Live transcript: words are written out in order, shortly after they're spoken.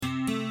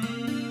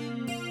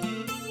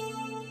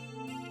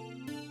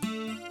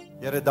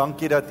Here,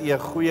 dankie dat U 'n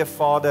goeie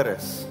Vader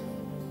is.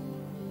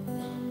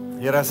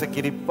 Here, as ek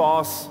hierdie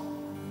paas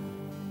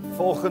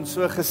volgens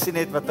so gesien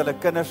het wat hulle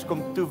kinders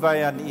kom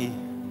toewy aan U,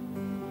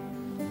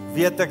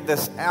 weet ek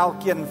dis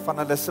elkeen van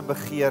hulle se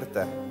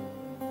begeerte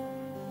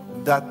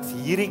dat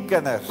hierdie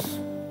kinders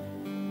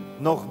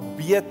nog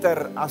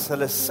beter as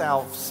hulle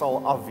self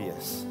sal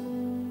afwees.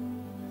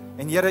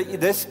 En Here,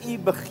 dis U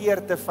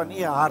begeerte van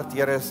U hart,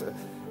 Here,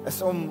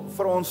 is om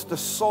vir ons te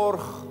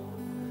sorg,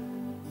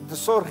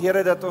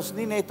 Here, dat ons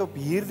nie net op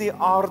hierdie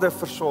aarde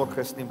versorg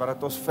is nie, maar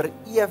dat ons vir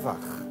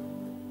ewig,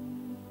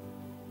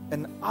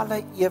 in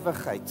alle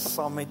ewigheid,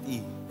 saam met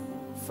U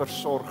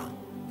versorg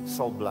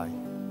sal bly.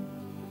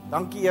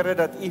 Dankie, Here,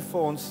 dat U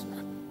vir ons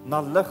na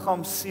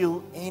liggaam,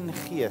 siel en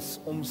gees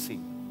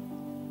omsien.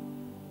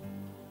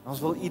 Ons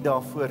wil U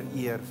daarvoor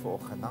eer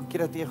vanoggend. Dankie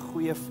dat U 'n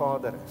goeie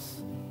Vader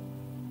is.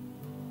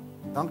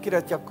 Dankie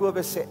dat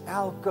Jakobus sê,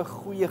 elke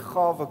goeie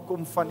gawe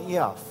kom van U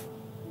af.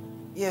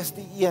 U is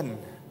die een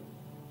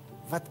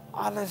wat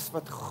alles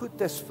wat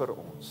goed is vir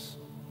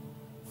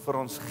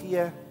ons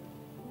gee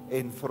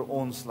en vir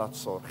ons laat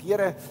sorg.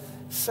 Here,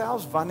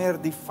 selfs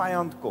wanneer die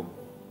vyand kom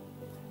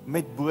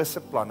met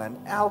bose planne en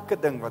elke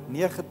ding wat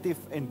negatief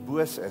en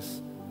boos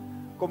is,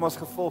 kom as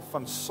gevolg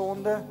van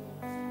sonde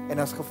en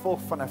as gevolg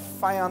van 'n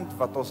vyand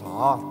wat ons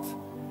haat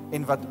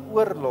en wat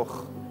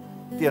oorlog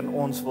teen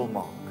ons wil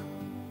maak.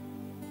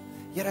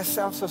 Here,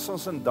 selfs as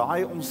ons in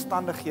daai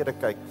omstandighede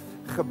kyk,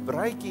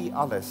 gebruik U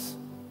alles.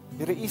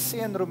 Here, U sê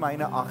in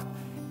Romeine 8,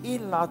 U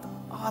laat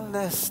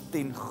alles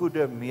ten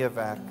goeie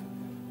meewerk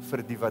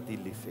vir die wat U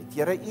liefhet.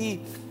 Here,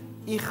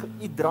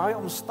 U draai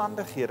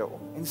omstandighede om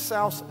en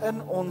selfs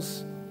in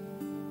ons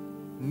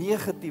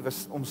negatiewe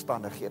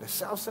omstandighede,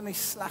 selfs in die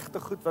slegte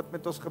goed wat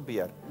met ons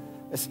gebeur,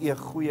 is U 'n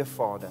goeie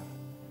Vader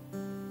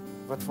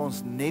wat vir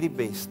ons net die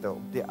beste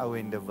op die ou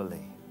ende wil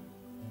hê.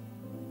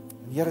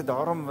 En Here,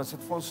 daarom was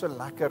dit vir ons so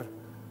lekker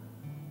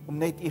om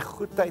net U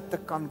goedheid te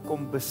kan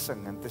kom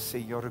besing en te sê,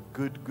 You're a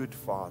good, good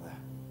Father.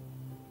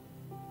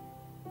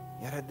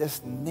 Here,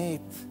 dis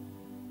net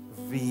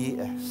wie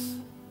U is.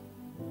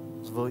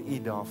 Ons wil U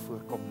daarvoor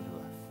kom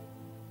loof.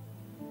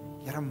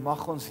 Here,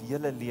 mag ons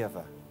hele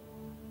lewe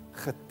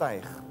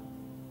getuig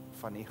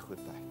van U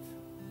goedheid.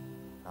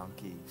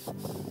 Dankie,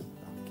 Jesus.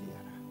 Dankie,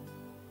 Here.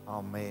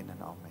 Amen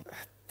en amen.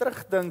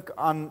 Terugdink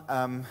aan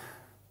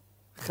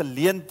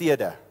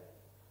geleenthede.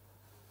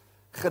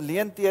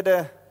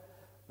 Geleenthede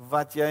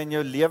wat jy in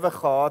jou lewe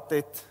gehad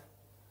het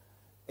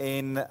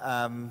en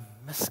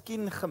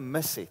miskien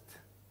gemis het.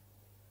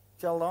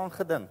 Het jy al daaraan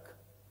gedink?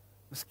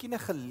 Miskien 'n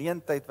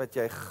geleentheid wat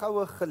jy,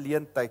 goue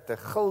geleentheid, 'n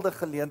gulde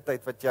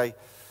geleentheid wat jy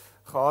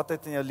gehad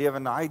het in jou lewe,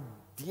 en daai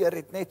deur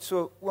het net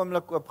so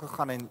oomblik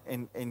oopgegaan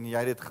en jy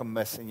het dit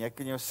gemis, en jy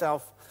kan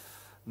jouself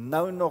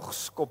nou nog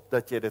skop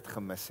dat jy dit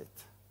gemis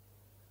het.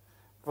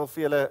 Ek wil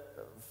vir julle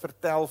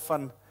vertel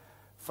van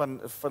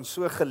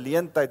so 'n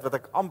geleentheid wat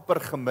ek amper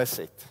gemis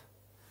het.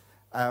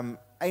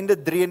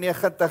 Einde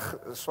 93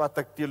 swat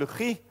ek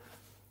teologie.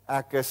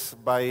 Ek is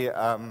by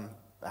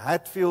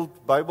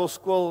Hatfield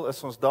Bybelskool,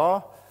 is ons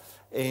daar,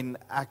 en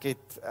ek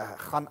het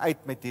gaan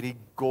uit met hierdie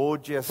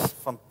gorgeous,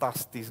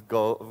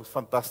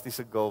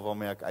 fantastiese girl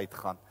waarmee ek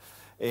uitgaan.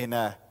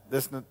 En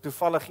dis nou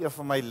toevallig een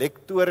van my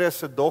lektore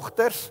se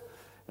dogters,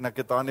 en ek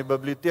het haar in die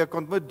biblioteek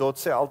ontmoet. Dot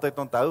sê altyd,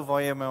 onthou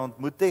waar jy my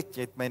ontmoet het.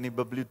 Jy het my in die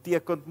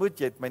biblioteek ontmoet,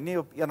 jy het my nie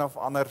op een of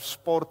ander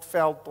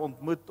sportveld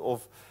ontmoet,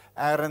 of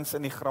ergens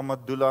in die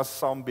Grammadulas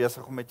saam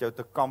besig om met jou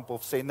te kamp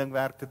of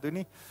sendingwerk te doen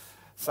nie.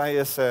 Sy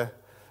is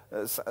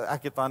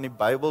ek het haar in die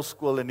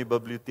Bybelskool in die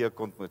biblioteek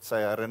ontmoet. Sy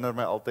herinner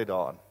my altyd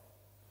daaraan.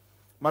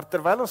 Maar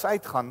terwyl ons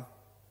uitgaan,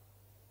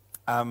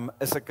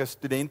 is ek 'n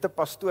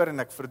studentepastoor en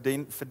ek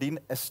verdien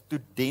 'n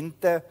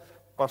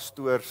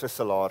studentepastoor se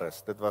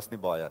salaris. Dit was nie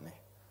baie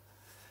nie.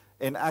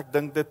 En ek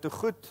dink dit te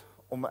goed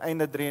om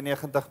einde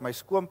 93 my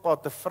skoonpa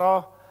te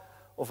vra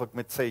of ek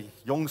met sy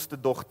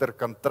jongste dogter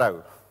kan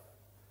trou.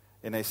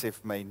 En hy sê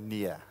vir my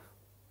nee.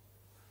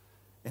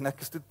 En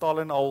ek is totaal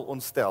en al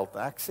ontsteld.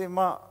 Ek sê,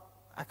 maar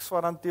ek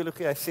swaar aan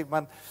teologie. Hy sê,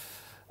 man,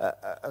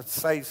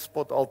 sy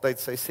spot altyd,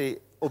 sy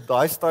sê, op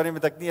daai stadium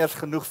het ek nie eers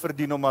genoeg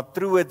verdien om 'n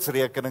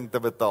troonsrekening te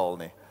betaal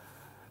nie.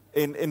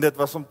 En dit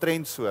was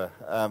omtrent so.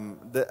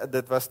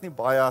 Dit was nie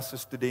baie as 'n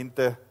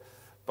studente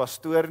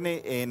pastoor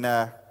nie,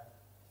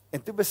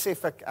 en toe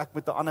besef ek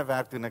moet 'n ander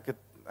werk doen.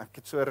 Ek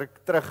het so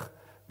ruk terug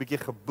bietjie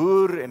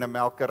geboer en 'n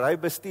melkery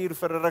bestuur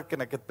vir 'n ruk,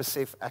 en ek het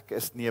besef ek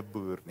is nie 'n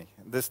boer nie.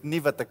 Dis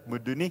nie wat ek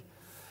moet doen nie.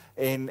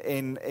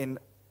 En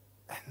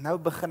nou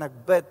begin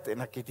ek bid,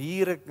 en ek het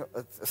hier 'n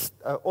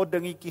odd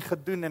dingetjie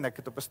gedoen, en ek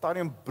het op 'n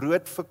stadium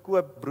brood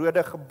verkoop,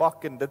 brode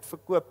gebak en dit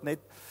verkoop net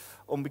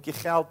om bietjie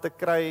geld te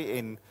kry,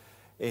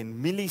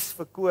 en mielies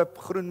verkoop,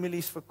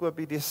 groenmielies verkoop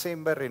in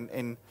Desember,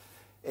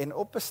 en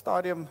op 'n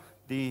stadium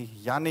die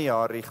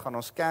Januarie gaan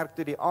ons kerk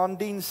toe die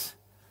aanddiens,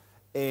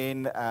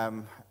 en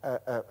 'n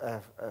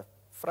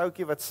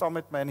vroutjie wat saam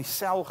met my in die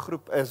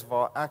selgroep is,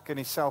 waar ek in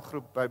die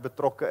selgroep by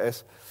betrokke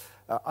is,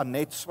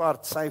 Annette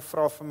Swart, sy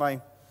vra vir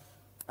my,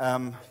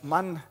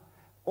 man,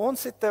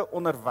 ons het 'n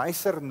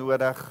onderwyser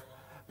nodig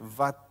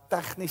wat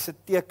tegniese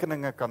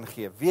tekeninge kan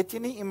gee. Weet jy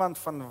nie iemand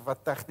van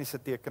wat tegniese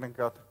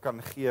tekeninge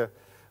kan gee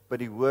by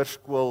die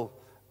hoërskool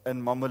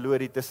in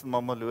Mamelodi, tussen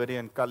Mamelodi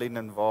en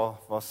Cullinan,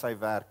 waar sy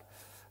werk?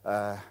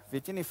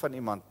 Weet jy nie van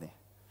iemand nie?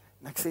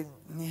 En ek sê,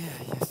 nee,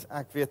 yes,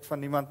 ek weet van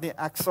niemand nie.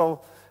 Ek sal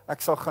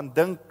gaan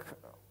dink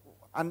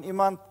aan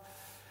iemand.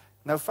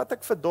 Nou vat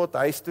ek vir Dot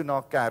huis toe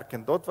na kerk,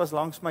 en Dot was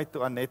langs my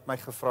toe Annette my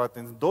gevra het,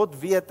 en Dot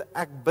weet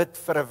ek bid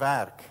vir 'n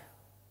werk.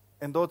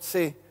 En Dot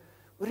sê,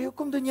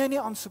 hoekom doen jy nie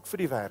aansoek vir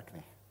die werk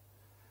nie?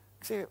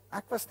 Ek sê,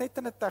 ek was net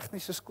in 'n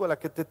tegniese skool,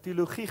 ek het 'n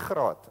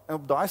teologiegraad, en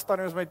op daai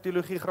stadium is my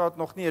teologiegraad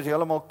nog nie eens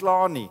heeltemal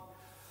klaar nie.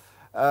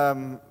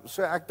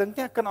 So ek dink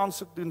nie ek kan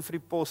aansoek doen vir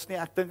die pos nie,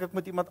 ek dink ek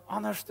moet iemand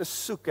anders te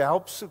soek,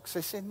 help soek. Sy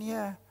sê,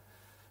 nee,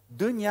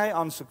 doen jy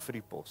aansoek vir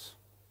die pos?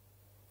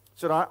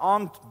 So daai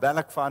aand bel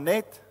ek vir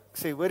Annette, ek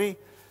sê, hoorie,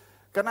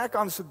 kan ek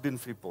aansoek doen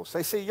vir die pos?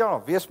 Sy sê, ja,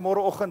 wees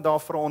môreoggend daar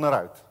vir 'n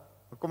onderhoud.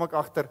 Dan kom ek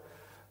agter,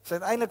 sy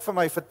het eintlik vir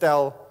my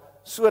vertel,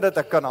 sodat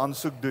ek kan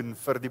aansoek doen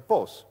vir die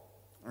pos.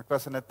 Ek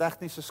was in 'n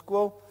tegniese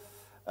skool,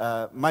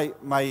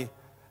 my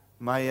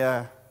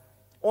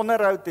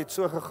onderhoud het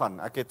so gegaan,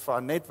 ek het vir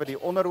Annette wat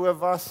die onderhoof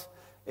was,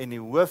 en die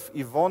hoof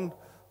Yvonne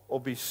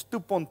op die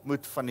stoep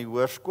ontmoet van die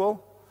hoërskool,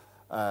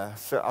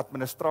 sy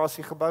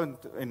administrasiegebou,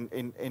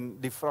 en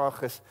die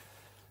vraag is,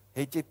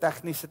 het jy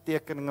tegniese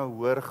tekeninge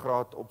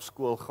hoërgraad op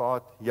skool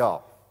gehad?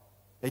 Ja.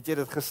 Het jy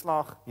dit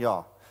geslaag?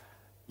 Ja.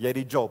 Jy het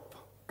die job.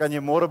 Kan jy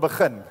môre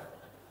begin?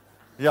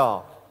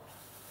 Ja.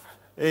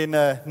 En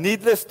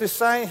needless to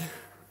say,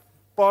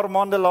 paar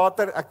maande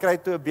later, ek kry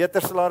toe 'n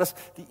beter salaris.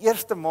 Die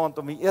eerste maand,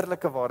 om die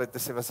eerlike waarheid te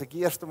sê, was ek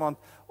die eerste maand,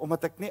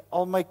 omdat ek nie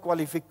al my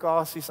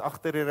kwalifikasies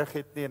agter die rug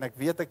het nie, en ek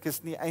weet ek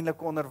is nie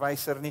eintlik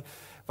onderwyser nie,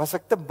 was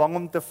ek te bang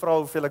om te vra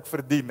hoeveel ek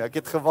verdien. Ek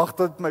het gewag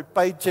tot my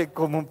paycheck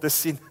kom om te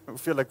sien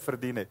hoeveel ek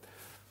verdien het.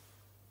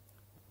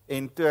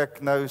 En toe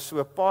ek nou so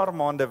 'n paar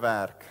maande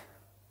werk,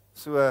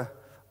 so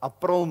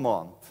April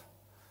maand,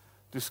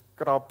 toe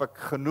skraap ek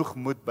genoeg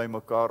moed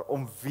bymekaar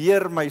om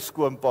weer my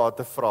skoonpa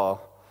te vra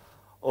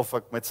of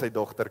ek met sy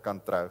dogter kan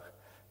trou.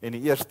 En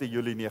die 1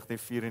 Julie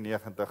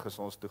 1994 is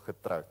ons toe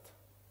getroud.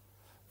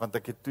 Want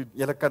ek het toe,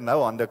 julle kan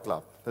nou hande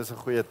klap, dis 'n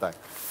goeie tyd.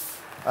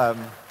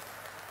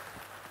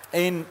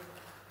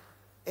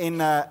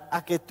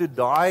 Ek het toe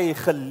daai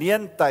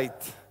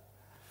geleentheid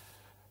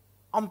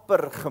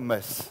amper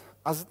gemis.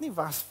 As dit nie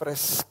was vir 'n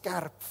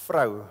skerp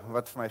vrou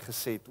wat vir my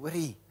gesê het,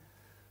 hoorie,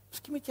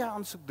 miskien moet jy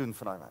aansoek doen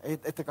vir daai,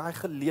 het ek daai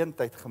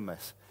geleentheid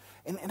gemis.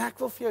 En ek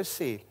wil vir jou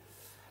sê,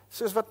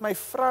 soos wat my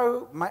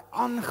vrou my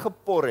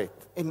aangepor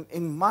het,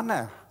 en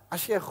manne,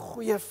 as jy 'n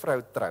goeie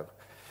vrou trou,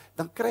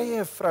 dan kry jy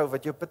 'n vrou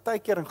wat jou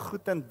partykeer in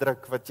goed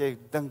indruk, wat jy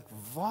dink,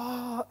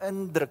 waar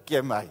indruk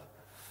jy my?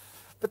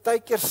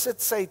 Partykeer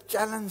sit sy,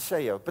 challenge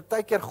sy jou,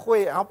 partykeer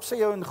help sy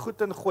jou in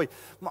goed en gooi,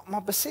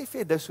 maar besef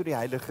jy, dis hoe die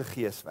Heilige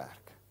Gees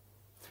werk.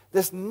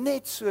 Dis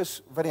net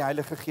soos wat die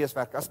Heilige Gees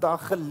werk. As daar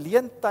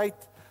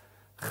geleentheid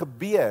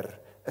gebeur,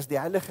 is die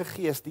Heilige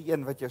Gees die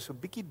een wat jou so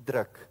bietjie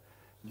druk,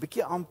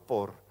 bietjie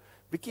aanpor,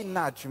 bietjie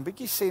nudge, en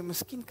bietjie sê,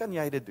 miskien kan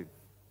jy dit doen.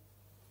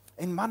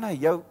 En manne,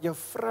 jou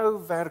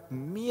vrou werk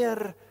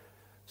meer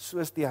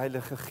soos die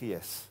Heilige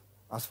Gees,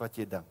 as wat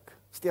jy dink.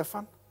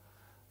 Stefan,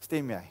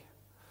 stem jy?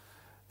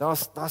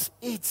 Daar's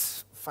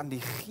iets van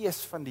die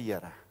Gees van die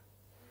Here,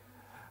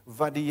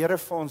 wat die Here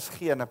vir ons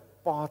gee in 'n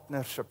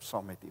partnership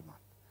saam met iemand.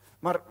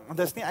 Maar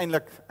dis nie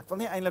eintlik, ek wil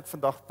nie eintlik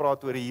vandag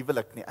praat oor die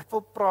huwelik nie. Ek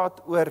wil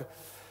praat oor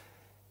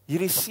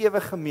hierdie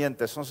 7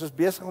 gemeentes. Ons is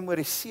besig om oor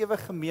die 7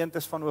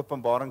 gemeentes van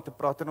Openbaring te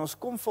praat, en ons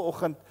kom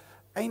vanoggend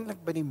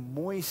eintlik by die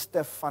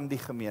mooiste van die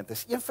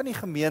gemeentes. Een van die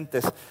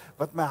gemeentes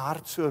wat my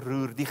hart so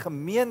roer, die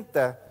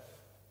gemeente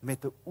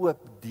met 'n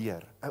oop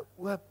deur, 'n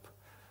oop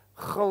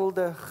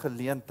gulde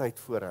geleentheid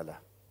voor hulle.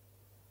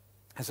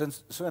 Dit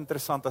is so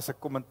interessant as ek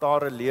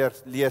kommentaare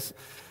lees,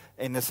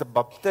 en is 'n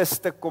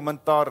baptiste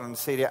kommentaar, en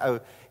sê die ou,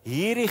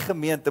 hierdie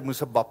gemeente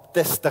moes 'n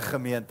baptiste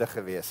gemeente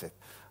gewees het.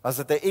 As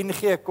dit 'n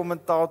NG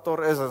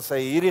kommentator is, dan sê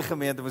hierdie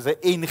gemeente moes 'n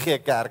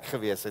NG kerk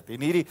gewees het.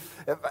 En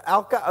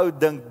elke ou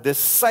dink,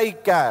 dis sy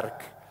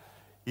kerk,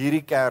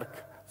 hierdie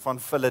kerk van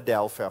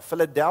Philadelphia.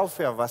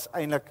 Philadelphia was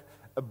eintlik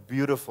 'n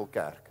beautiful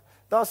kerk.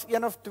 Daar's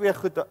een of twee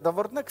goed, daar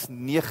word niks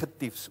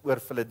negatiefs oor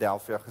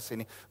Philadelphia gesê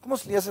nie. Kom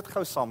ons lees dit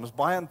gou saam, is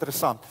baie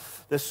interessant.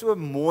 Dis so 'n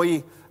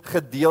mooi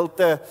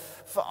gedeelte,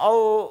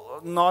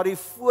 veral na die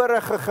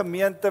vorige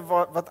gemeente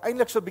wat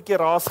eintlik so 'n bietjie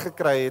raas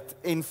gekry het,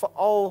 en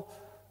veral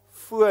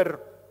voor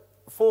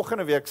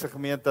volgende week se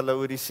gemeente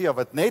Laodicea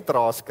wat net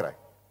raas kry,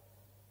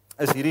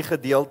 is hierdie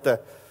gedeelte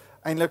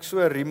eintlik so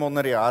 'n riem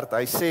onder die hart.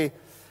 Hy sê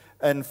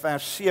in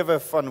vers 7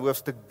 van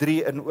hoofstuk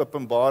 3 in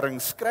Openbaring,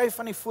 skryf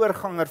aan die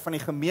voorganger van die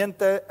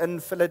gemeente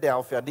in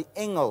Philadelphia, die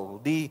engel,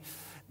 die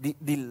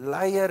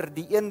leier,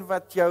 die een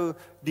wat jou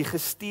die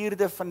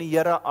gestuurde van die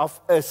Here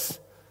af is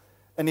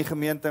in die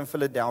gemeente in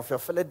Philadelphia.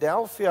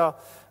 Philadelphia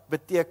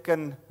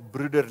beteken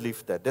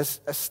broederliefde.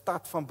 Dis 'n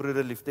stad van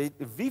broederliefde.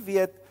 Wie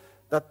weet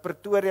dat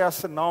Pretoria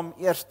se naam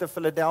eerste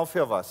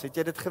Philadelphia was? Het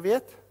jy dit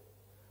geweet?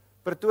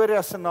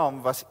 Pretoria se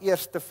naam was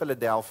eerste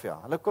Philadelphia.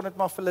 Hulle kon dit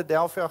maar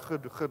Philadelphia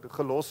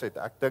gelos het.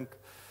 Ek dink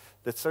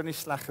dit sou nie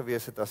sleg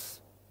gewees het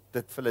as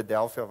dit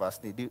Philadelphia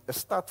was nie, 'n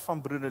stad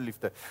van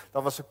broederliefde.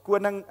 Daar was 'n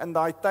koning in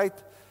daai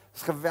tyd,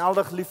 is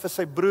geweldig lief vir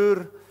sy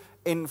broer,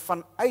 en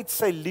vanuit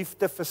sy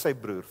liefde vir sy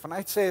broer,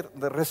 vanuit sy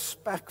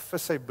respek vir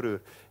sy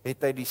broer,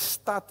 het hy die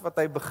stad wat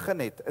hy begin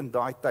het in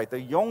daai tyd,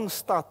 'n jong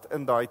stad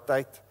in daai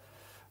tyd,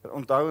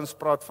 onthou ons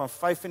praat van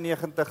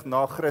 95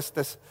 na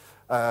Christus,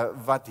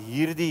 wat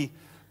hierdie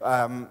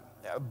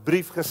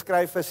brief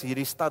geskryf is,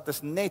 hierdie stad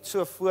is net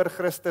so voor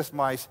Christus,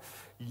 maar hy's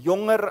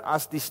jonger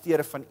as die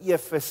stede van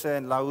Efese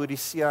en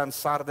Laodicea en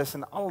Sardes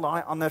en al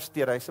daai ander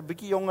stede, hy's 'n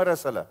bietjie jonger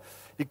as hulle.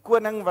 Die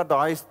koning wat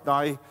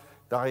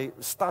daai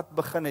stad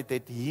begin het,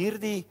 het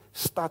hierdie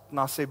stad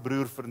na sy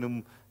broer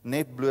vernoem,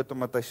 net bloot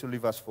omdat hy so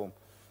lief was vir hom.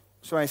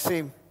 So hy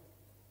sê,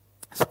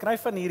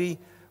 skryf aan hierdie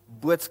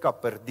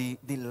boodskapper,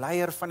 die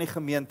leier van die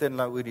gemeente in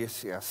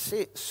Laodicea,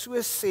 so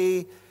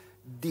sê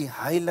die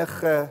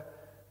heilige,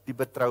 die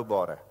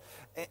betroubare.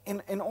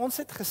 En ons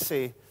het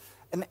gesê,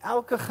 in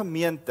elke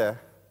gemeente,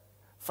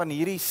 van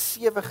hierdie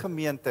 7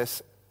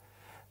 gemeentes,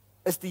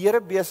 is die Here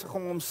besig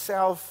om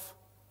homself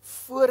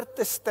voor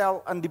te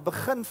stel aan die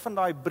begin van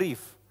daai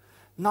brief,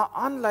 na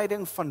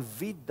aanleiding van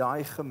wie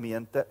daai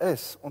gemeente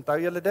is. Onthou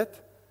julle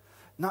dit?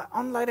 Na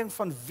aanleiding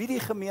van wie die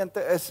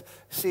gemeente is,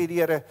 sê die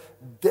Here,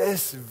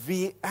 dis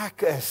wie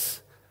ek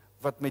is,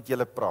 wat met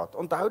julle praat.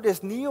 Onthou,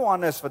 dis nie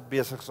Johannes wat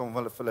besig is om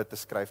vir hulle te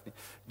skryf nie.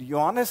 Die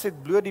Johannes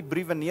het bloot die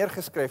briewe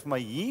neergeskryf, maar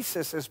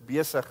Jesus is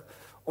besig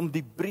om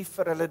die brief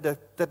vir hulle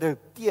te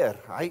dikteer.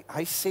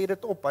 Hy sê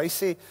dit op, hy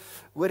sê,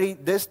 hoorie,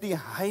 dis die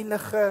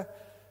heilige,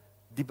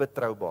 die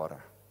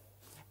betroubare.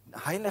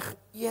 Heilig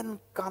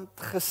eenkant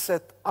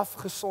gesit,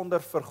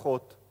 afgesonder vir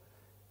God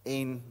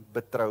en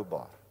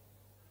betroubaar.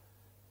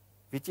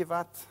 Weet jy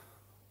wat?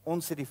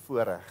 Ons het die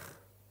voorreg,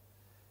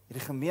 die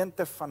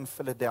gemeente van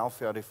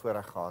Philadelphia die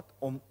voorreg gehad,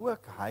 om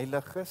ook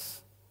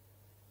heiliges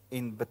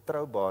en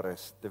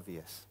betroubaares te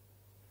wees.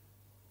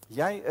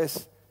 Jy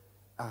is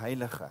 'n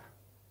heilige.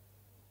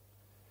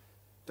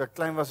 Toe ek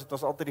klein was, het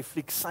ons altyd die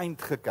fliek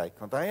Saint gekyk,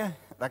 want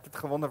ek het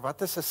gewonder,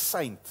 wat is 'n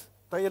saint?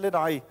 Toe julle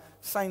daai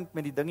saint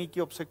met die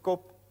dingetjie op sy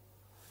kop,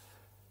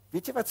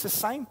 weet jy wat 'n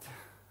saint?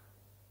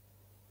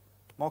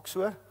 Maak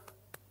so,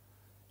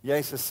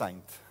 jy's 'n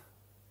saint.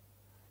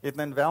 Jy het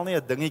nou wel nie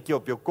 'n dingetjie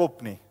op jou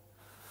kop nie.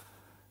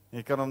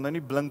 Jy kan hom nou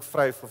nie blink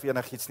vryf of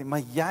enigiets nie, maar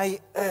jy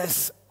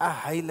is 'n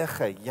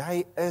heilige.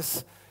 Jy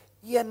is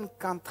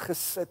eenkant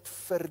gesit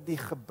vir die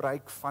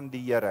gebruik van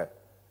die Here.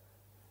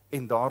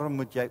 En daarom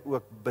moet jy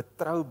ook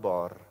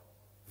betroubaar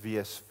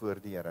wees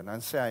voor die Here. En dan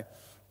sê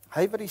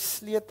hy wat die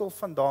sleutel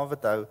van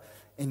Dawid hou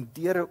en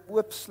deure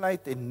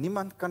oopsluit en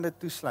niemand kan dit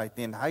toesluit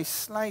nie. En hy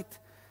sluit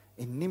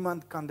en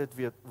niemand kan dit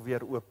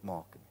weer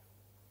oopmaak nie.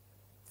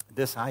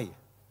 Dis hy.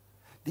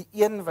 Die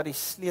een wat die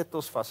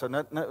sleutels vashou.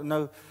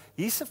 Nou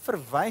hier's 'n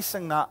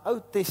verwysing na 'n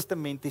Ou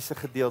Testamentiese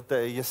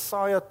gedeelte,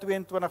 Jesaja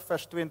 22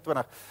 vers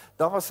 22.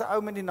 Daar was 'n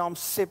ou met die naam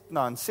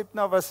Sebna, en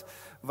Sebna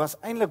was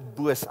eintlik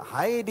boos.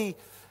 Hy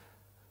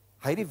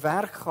het die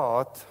werk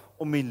gehad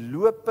om die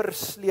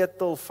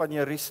lopersleutel van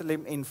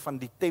Jerusalem en van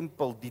die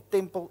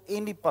tempel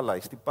en die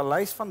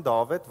paleis van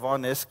Dawid, waar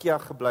Hiskia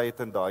gebly het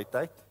in daai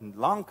tyd,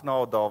 lank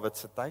na Dawid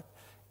se tyd,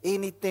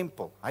 en die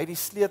tempel. Hy het die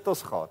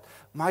sleutels gehad,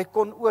 maar hy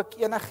kon ook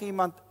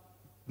enigiemand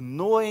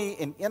nooi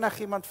en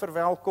enigiemand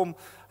verwelkom.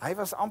 Hy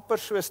was amper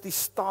soos die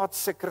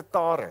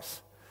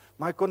staatssekretaris,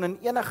 maar hy kon in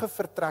enige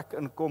vertrek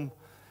inkom,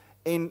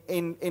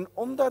 en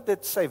omdat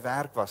dit sy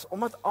werk was,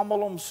 omdat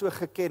almal hom so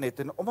geken het,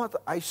 en omdat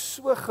hy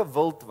so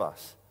gewild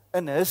was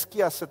in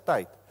Hiskia se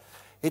tyd,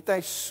 het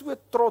hy so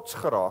trots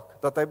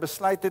geraak, dat hy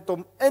besluit het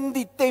om in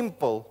die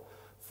tempel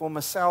vir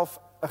homself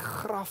 'n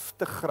graf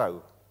te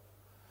grou,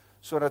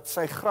 sodat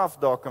sy graf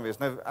daar kan wees.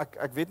 Nou,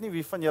 ek weet nie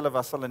wie van julle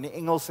was al in die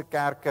Engelse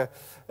kerke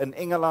in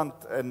Engeland,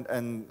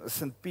 in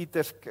St.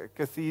 Peter's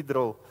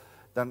Cathedral,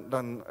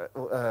 dan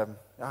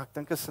ek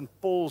dink is St.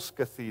 Paul's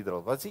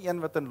Cathedral, wat is die een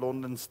wat in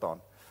Londen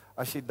staan?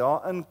 As jy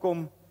daar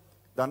inkom,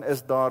 dan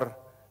is daar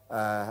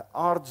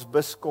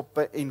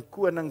aartsbiskoppe en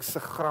konings se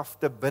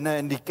grafte binne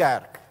in die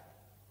kerk.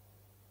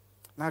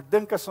 Nou ek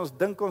dink as ons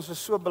dink ons is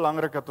so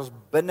belangrik dat ons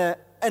binne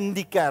in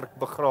die kerk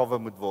begrawe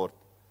moet word,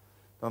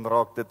 dan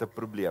raak dit 'n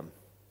probleem.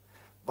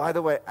 By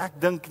the way, ek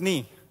dink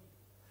nie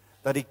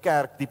dat die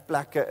kerk die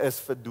plekke is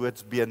vir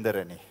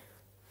doodsbeendere nie.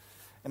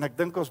 En ek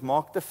dink ons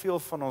maak te veel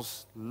van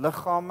ons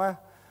liggame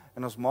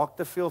en ons maak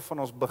te veel van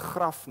ons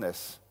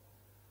begrafnis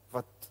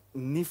wat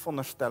nie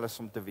veronderstel is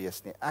om te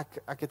wees nie.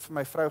 Ek het vir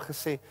my vrou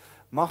gesê,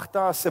 mag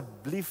daar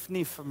asseblief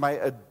nie vir my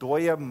 'n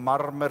dooie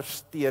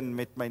marmersteen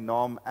met my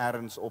naam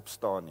ergens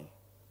opstaan nie.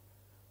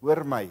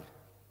 Hoor my,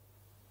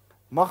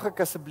 mag ek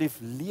asseblief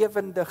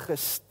lewendige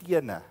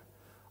stene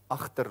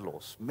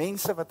agterlos.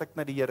 Mense wat ek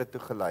na die Here toe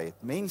gelei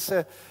het,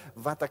 mense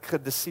wat ek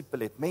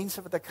gedisipel het,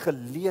 mense wat ek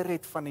geleer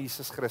het van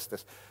Jesus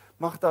Christus.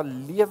 Mag daar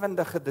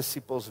lewendige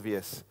disippels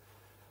wees.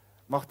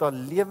 Mag daar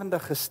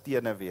lewendige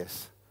stene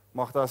wees.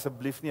 Mag daar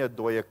asseblief nie 'n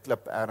dooie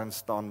klip ergens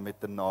staan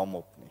met 'n naam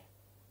op nie.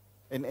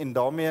 En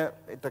daarmee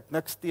het ek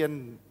niks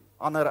teen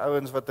ander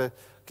ouens wat 'n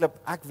klip,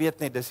 ek weet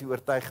net dis die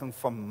oortuiging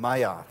van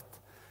my hart.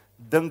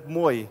 Dink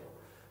mooi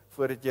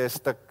voordat jy 'n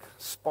stuk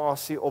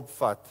spasie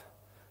opvat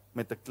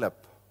met 'n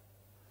klip.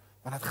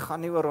 Want dit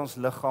gaan nie oor ons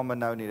liggame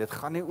nou nie, dit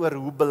gaan nie oor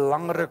hoe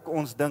belangrik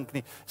ons dink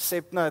nie.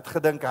 Sepna het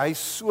gedink, hy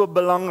is so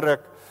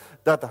belangrik,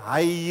 dat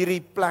hy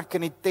hierdie plek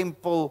in die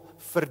tempel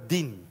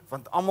verdien,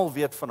 want almal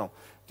weet van hom.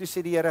 Toe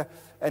sê die Here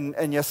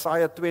in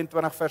Jesaja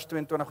 22 vers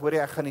 22, hoor jy,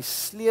 ek gaan die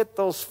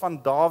sleutels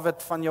van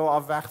Dawid van jou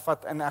af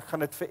wegvat, en ek gaan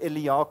dit vir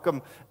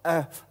Eliakim,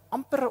 'n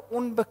amper 'n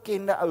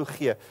onbekende ou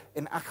gee,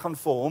 en ek gaan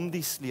vir hom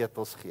die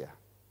sleutels gee.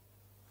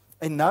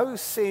 En nou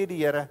sê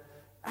die Here,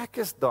 ek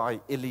is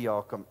daai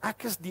Eliakim,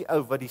 ek is die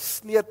ou wat die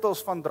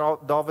sleutels van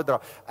Dawid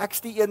dra, ek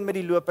is die een met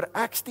die loper,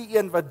 ek is die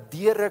een wat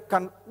deure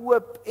kan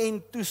oop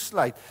en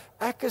toesluit,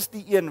 ek is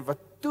die een wat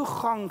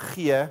toegang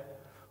gee,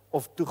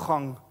 of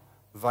toegang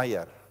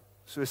weier.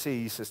 So sê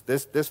Jesus,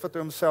 dis wat hy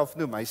homself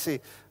noem, hy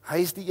sê, hy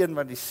is die een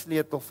wat die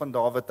sleutel van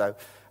Dawid hou.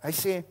 Hy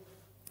sê,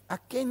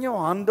 ek ken jou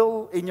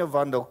handel en jou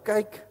wandel,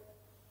 kyk,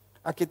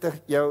 ek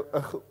het jou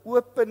 'n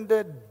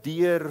geopende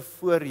deur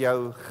voor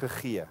jou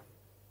gegee.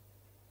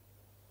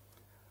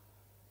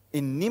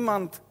 En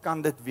niemand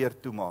kan dit weer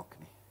toemaak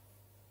nie.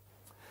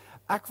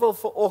 Ek wil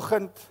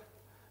vanoggend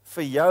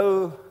vir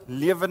jou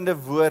lewende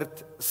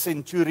woord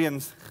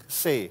Centurions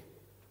sê,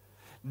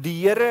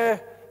 die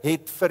Here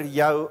het vir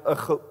jou 'n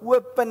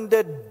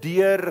geopende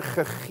deur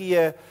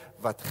gegee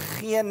wat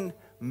geen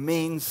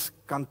mens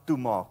kan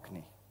toemaak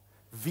nie.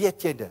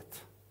 Weet jy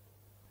dit?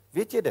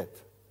 Weet jy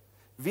dit?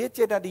 Weet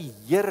jy dat die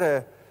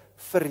Here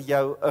vir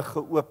jou 'n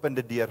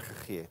geopende deur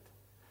gegee het?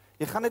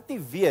 Jy gaan dit nie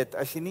weet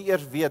as jy nie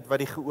eers weet wat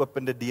die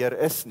geopende deur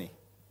is nie.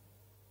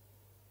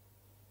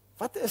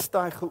 Wat is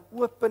daai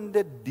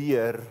geopende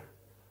deur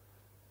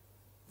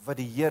wat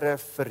die Here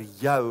vir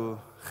jou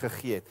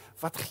gegee het?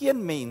 Wat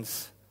geen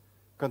mens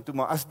kan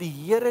toemaak. As die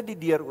Here die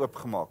deur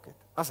oopgemaak het,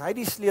 as hy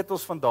die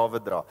sleutels van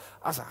Dawid dra,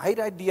 as hy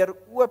daai deur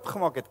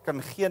oopgemaak het,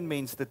 kan geen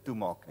mens dit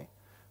toemaak nie.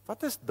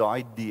 Wat is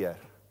daai deur?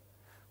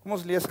 Kom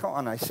ons lees gou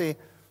aan. Hy sê,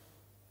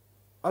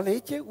 al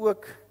het jy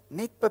ook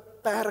net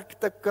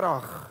beperkte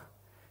krag,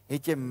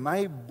 het jy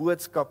my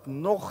boodskap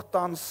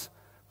nogtans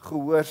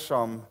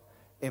gehoorsaam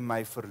en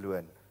my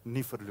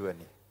nie verloon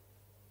nie.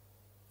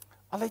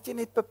 Al het jy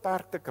net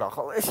beperkte krag,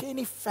 al is jy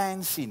nie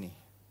fancy nie,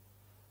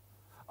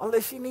 al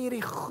is jy nie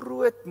hierdie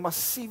groot,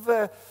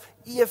 massiewe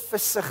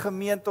Efese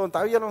gemeente,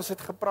 onthou julle ons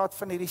het gepraat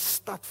van hierdie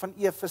stad van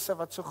Efese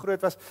wat so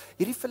groot was,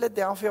 hierdie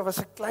Philadelphia was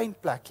 'n klein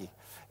plekkie,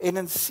 en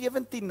in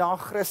 17 na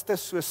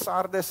Christus, so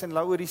Sardes en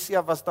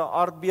Laodicea was daar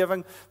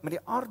aardbewing, maar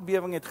die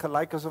aardbewing het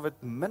gelyk asof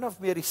dit min of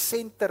meer die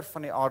senter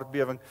van die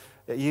aardbewing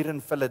hier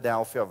in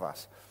Philadelphia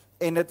was.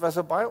 En dit was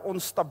 'n baie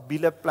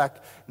onstabiele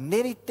plek,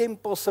 net die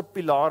tempel se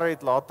pilare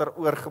het later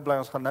oorgebly,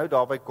 ons gaan nou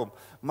daarby kom,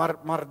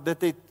 maar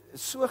dit het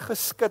so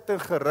geskit en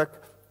geruk,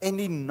 en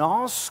die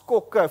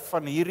naskokke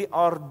van hierdie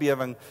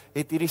aardbewing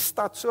het hierdie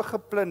stad so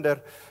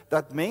geplunder,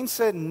 dat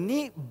mense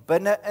nie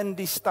binne in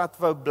die stad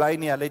wou bly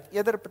nie, hulle het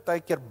eerder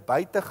partykeer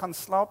buite gaan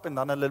slaap, en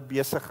dan hulle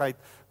besigheid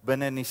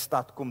binne in die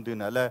stad kom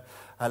doen, hulle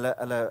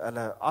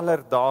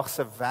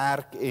alledaagse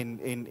werk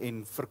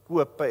en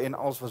verkope en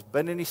alles was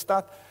binne in die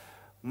stad,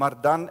 maar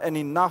dan in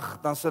die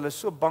nag, dan is hulle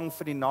so bang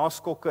vir die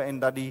naskokke, en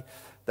dat die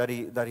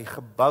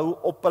gebou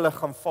op hulle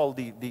gaan val,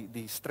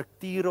 die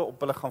strukture op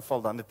hulle gaan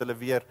val, dan het hulle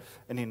weer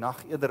in die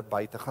nag eerder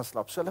buite gaan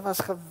slaap. So hulle was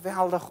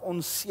geweldig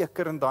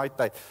onseker in daai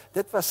tyd.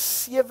 Dit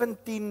was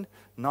 17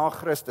 na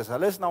Christus.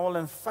 Hulle is nou al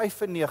in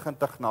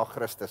 95 na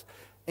Christus.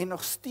 En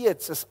nog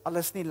steeds is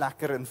alles nie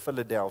lekker in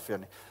Philadelphia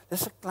nie.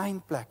 Dis 'n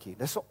klein plekkie,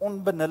 dis 'n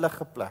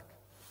onbenullige plek.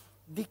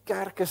 Die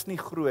kerk is nie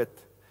groot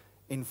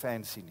en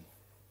fancy nie.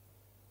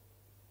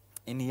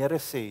 En die Here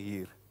sê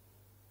hier,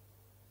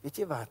 weet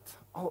jy wat,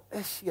 al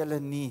is julle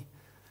nie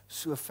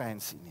so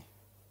fancy nie,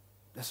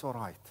 dis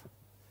alright.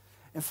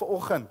 En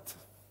vanoggend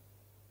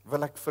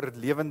wil ek vir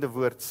lewende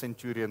woord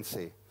Centurion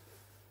sê,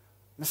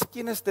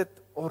 miskien is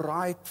dit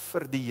alright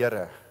vir die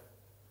Here,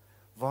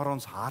 waar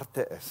ons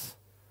harte is,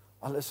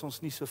 al is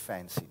ons nie so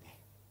fancy nie.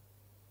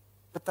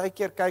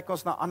 Partykeer kyk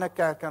ons na ander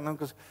kerke en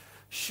dink ons,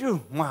 sjoe,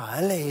 maar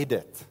hulle het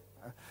dit.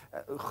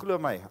 Glo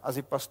my, as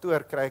die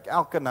pastoor kry ek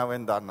elke nou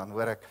en dan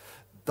hoor ek,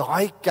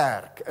 daai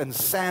kerk in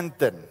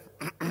Sandton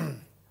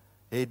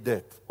het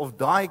dit, of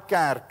daai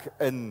kerk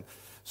in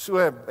so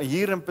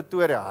hier in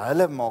Pretoria,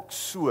 hulle maak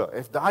so,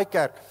 of daai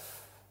kerk.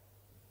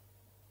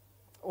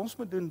 Ons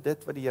moet doen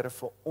dit wat die Here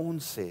vir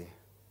ons sê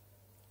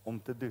om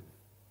te doen.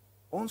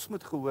 Ons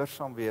moet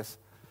gehoorsaam wees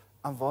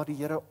aan waar die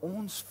Here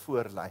ons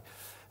voorlei.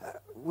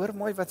 Hoor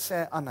mooi wat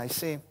sê aan, hy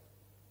sê,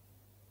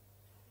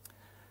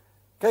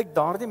 kyk,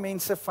 daardie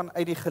mense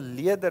vanuit die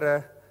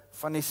geleedere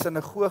van die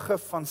sinagoge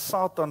van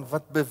Satan,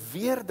 wat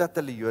beweer dat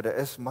hulle Jode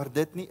is, maar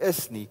dit nie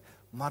is nie,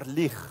 maar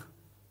lieg.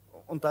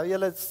 Onthou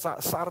julle,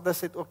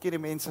 Sardes het ook hierdie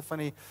mense van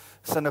die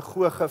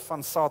sinagoge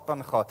van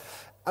Satan gehad.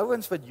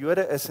 Ouens wat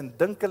Jode is en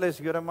dink hulle is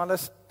Jode, maar hulle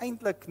is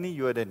eintlik nie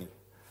Jode nie.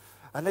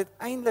 Hulle het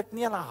eintlik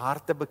nie hulle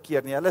harte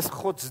bekeer nie. Hulle is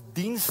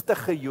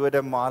godsdienstige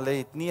Jode, maar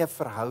hulle het nie 'n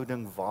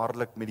verhouding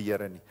waarlik met die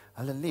Here nie.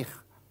 Hulle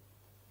lieg.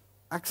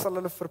 Ek sal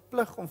hulle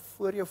verplig om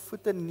voor jou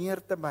voete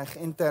neer te buig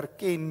en te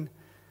erken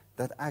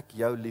dat ek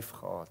jou lief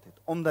gehad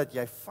het. Omdat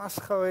jy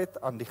vasgehou het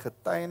aan die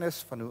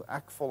getuienis van hoe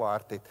ek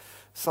volhard het,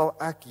 sal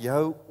ek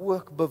jou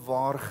ook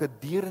bewaar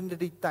gedurende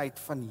die tyd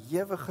van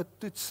ewige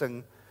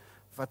toetsing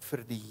wat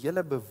vir die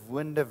hele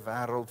bewoonde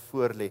wêreld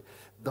voorlê.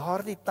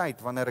 Daardie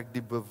tyd wanneer ek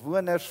die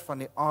bewoners van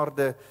die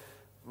aarde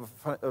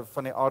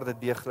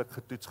deeglik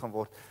getoets gaan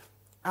word.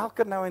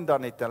 Elke nou en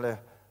dan het hulle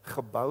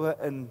geboue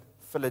in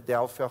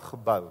Philadelphia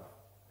gebou.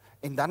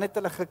 En dan het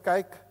hulle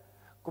gekyk,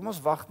 kom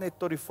ons wag net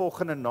tot die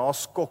volgende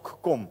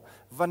naskok kom,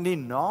 want die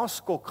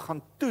naskok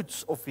gaan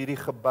toets of hierdie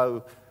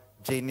gebou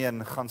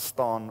genuine gaan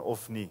staan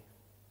of nie.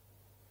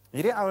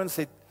 Hierdie ouens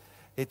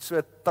het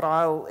so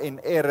trial and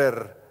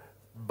error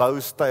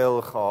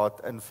boustyl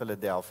gehad in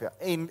Philadelphia.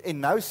 En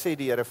nou sê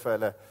die Here vir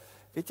hulle,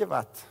 weet jy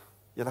wat,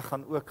 julle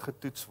gaan ook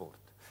getoets word.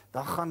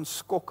 Daar gaan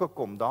skokke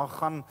kom, daar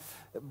gaan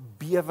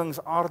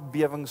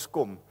aardbewings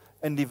kom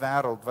in die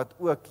wêreld, wat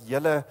ook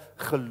julle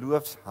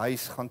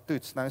geloofshuis gaan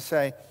toets. Nou sê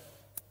hy,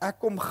 ek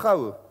kom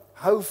gou,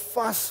 hou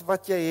vas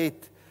wat jy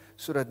het,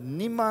 sodat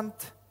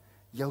niemand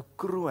jou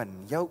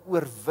kroon, jou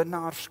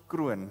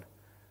oorwinnaarskroon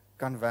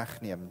kan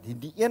wegneem.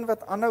 Die een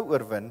wat aanhou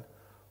oorwin,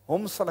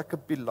 hom sal ek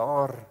 'n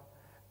pilaar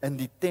in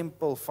die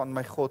tempel van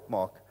my God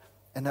maak,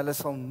 en hulle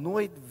sal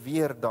nooit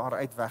weer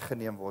daaruit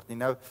weggeneem word nie.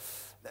 Nou,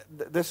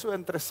 dit is so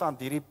interessant,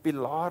 hierdie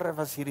pilare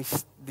was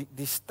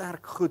die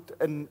sterk goed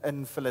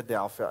in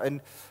Philadelphia,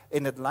 en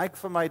dit lyk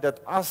vir my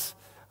dat as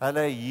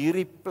hulle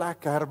hierdie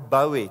plek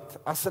herbou het,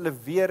 as hulle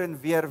weer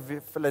en weer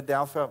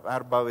Philadelphia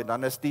herbou het,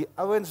 dan is die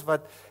ouens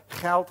wat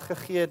geld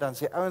gegee het, dan is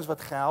die ouens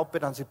wat gehelp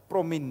het, dan is die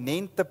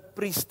prominente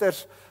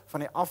priesters van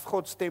die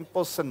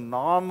afgodstempel se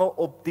name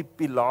op die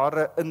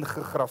pilare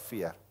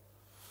ingegrafeer.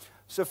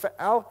 So vir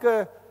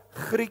elke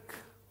Griek,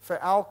 vir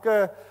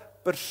elke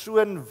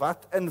persoon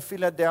wat in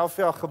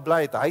Philadelphia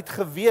gebly het, hy het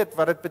geweet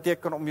wat dit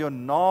beteken om jou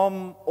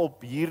naam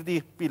op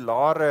hierdie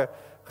pilare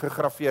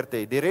gegrafeer te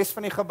hê. Die res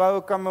van die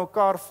geboue kan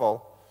mekaar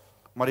val,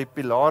 maar die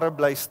pilare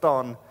bly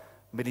staan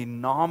met die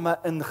name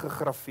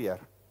ingegrafeer.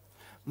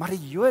 Maar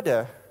die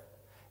Jode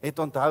het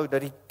onthou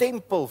dat die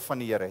tempel van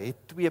die Here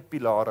het 2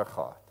 pilare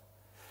gehad.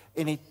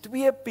 En die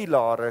 2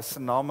 pilare se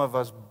name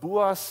was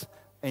Boas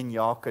en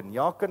Jakin.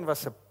 Jakin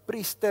was 'n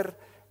priester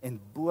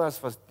en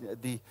Boas was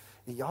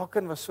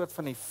Jakin was soort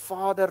van die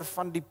vader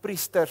van die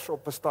priesters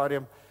op 'n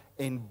stadium,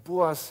 en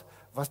Boas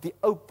was die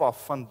oupa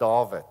van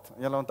Dawid.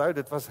 En julle onthou,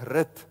 dit was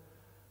Rut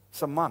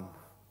se man.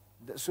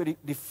 So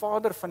die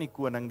vader van die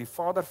koning, die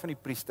vader van die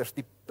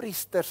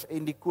priesters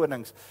en die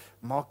konings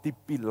maak die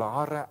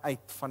pilare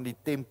uit van die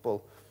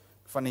tempel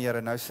van die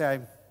Here. Nou sê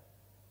hy,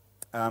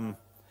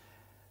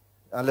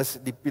 hulle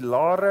die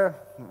pilare,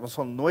 ons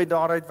sal nooit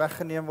daaruit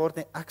weggeneem word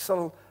nie. Ek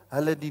sal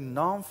hulle die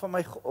naam van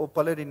my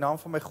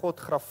God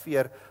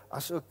grafeer,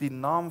 as ook die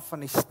naam van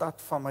die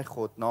stad van my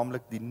God,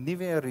 naamlik die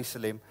nuwe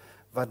Jerusalem,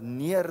 wat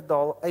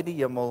neerdal uit die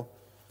hemel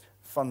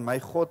van my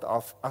God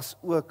af, as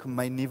ook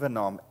my nuwe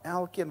naam.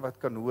 Elkeen wat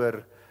kan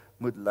hoor,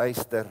 moet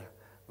luister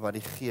wat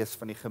die Gees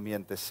van die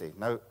gemeente sê.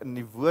 Nou, in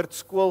die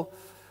woordskool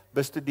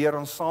bestudeer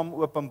ons saam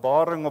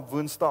Openbaring op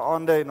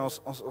woensdaande, en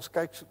ons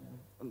kyk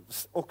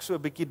ook so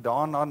 'n bietjie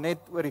daarna, net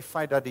oor die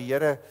feit dat die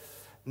Here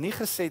nie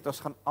gesê het, ons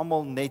gaan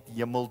almal net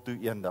hemel toe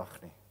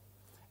eendag nie.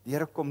 Die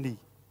Here kom die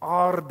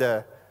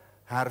aarde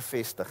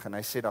hervestig, en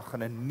hy sê, daar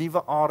gaan 'n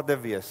nuwe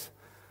aarde wees,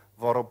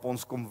 waarop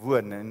ons kom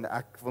woon, en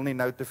ek wil nie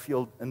nou te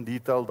veel in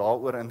detail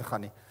daaroor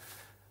ingaan nie.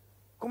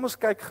 Kom ons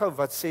kyk gou,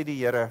 wat sê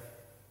die Here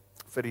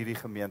vir hierdie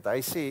gemeente.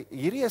 Hy sê,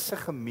 hierdie is 'n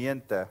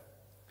gemeente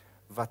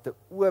wat 'n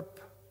oop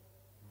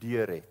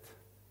deur het.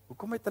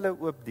 Hoekom het hulle 'n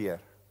oop deur?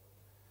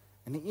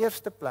 In die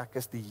eerste plek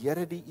is die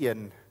Here die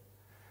een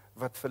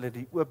wat vir hulle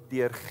die oop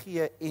deur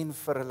gee en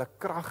vir hulle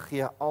krag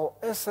gee, al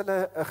is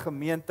hulle 'n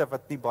gemeente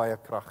wat nie baie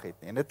krag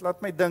het nie. En dit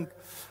laat my dink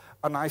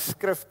aan daai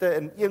skrifte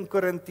in 1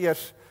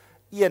 Korintiërs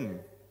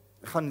 1.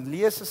 Gaan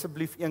lees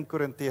asseblief 1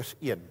 Korintiërs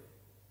 1.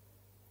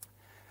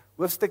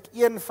 Hoofstuk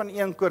 1 van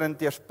 1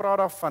 Korintiërs praat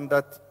daarvan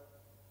dat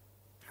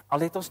al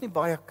het ons nie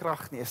baie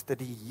krag nie, is dit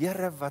die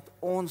Here wat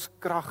ons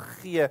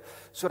krag gee,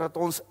 sodat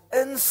ons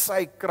in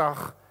sy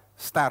krag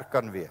sterk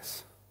kan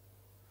wees.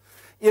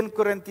 1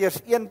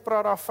 Korintiërs 1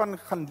 praat daarvan,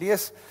 gaan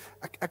lees,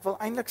 ek wil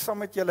eintlik saam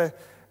met julle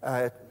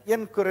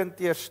 1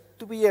 Korintiërs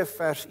 2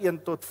 vers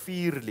 1 tot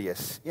 4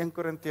 lees. 1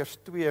 Korintiërs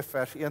 2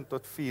 vers 1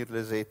 tot 4,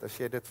 Lizet, as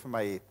jy dit vir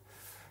my het.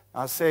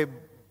 Hy sê,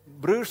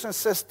 broers en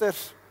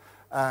susters,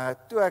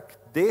 toe ek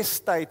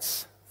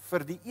destyds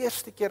vir die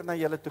eerste keer na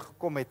julle toe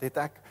gekom het, het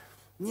ek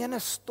nie 'n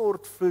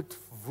stortvloed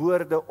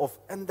woorde of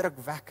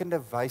indrukwekkende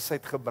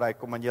wysheid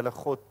gebruik om aan julle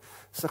God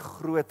se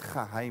groot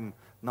geheim,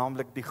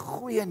 naamlik die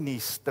goeie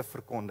nuus, te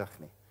verkondig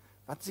nie.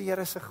 Wat is die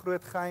Here se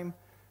groot geheim?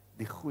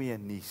 Die goeie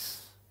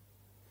nuus.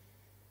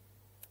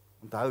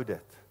 Onthou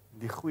dit,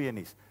 die goeie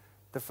nuus,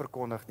 te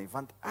verkondig nie,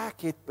 want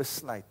ek het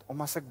besluit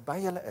om, as ek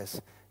by julle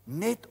is,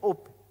 net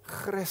op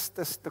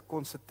Christus te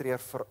konsentreer,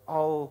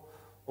 veral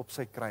op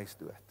sy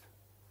kruisdood.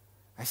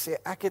 Hy sê,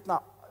 ek het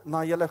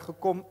na julle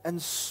gekom in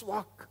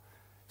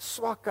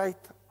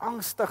swakheid,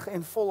 angstig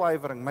en vol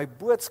huiwering. My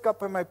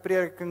boodskap en my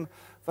prediking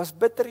was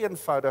bitter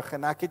eenvoudig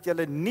en ek het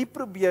julle nie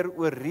probeer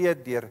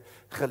oorreed deur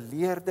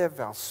geleerde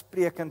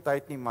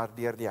welsprekendheid nie, maar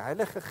deur die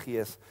Heilige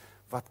Gees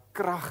wat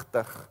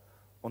kragtig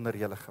onder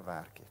julle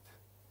gewerk het.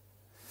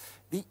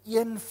 Die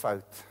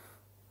eenvoud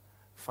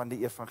van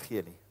die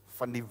evangelie,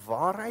 van die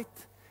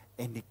waarheid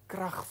en die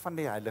krag van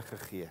die Heilige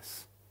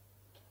Gees,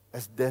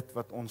 is dit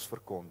wat ons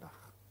verkondig.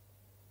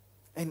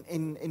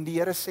 En die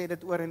Here sê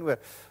dit oor en oor.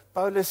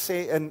 Paulus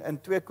sê in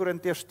 2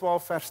 Korintiërs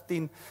 12 vers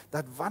 10,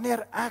 dat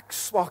wanneer ek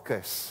swak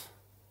is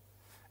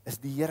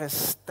die Here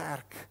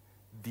sterk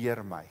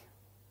deur my.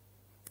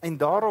 En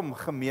daarom,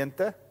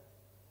 gemeente,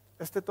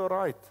 is dit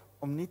alright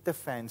om nie te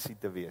fancy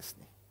te wees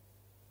nie.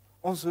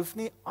 Ons hoef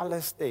nie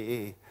alles te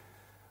hê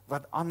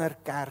wat ander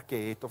kerke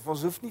het, of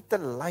ons hoef nie te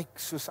lyk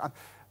soos aan.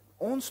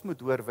 Ons moet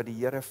hoor wat die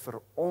Here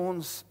vir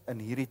ons in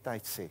hierdie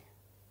tyd sê.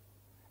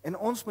 En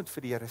ons moet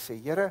vir die Here sê,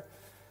 Here,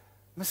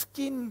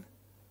 miskien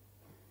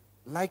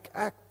lyk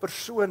ek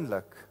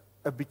persoonlik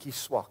 'n bietjie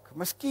swak.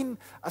 Miskien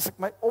as ek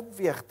my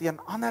opweeg teen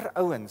ander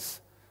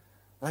ouens,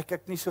 lyk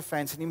ek nie so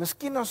fancy nie.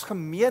 Miskien ons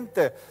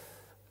gemeente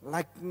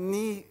lyk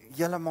nie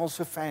heeltemal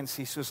so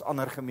fancy soos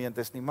ander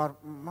gemeentes nie, maar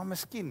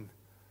miskien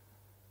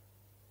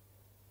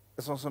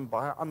is ons in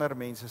baie ander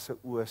mense se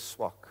oë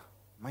swak.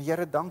 Maar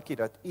Here, dankie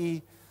dat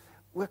U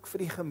ook vir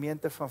die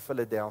gemeente van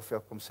Philadelphia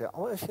kom sê,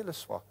 al is julle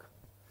swak,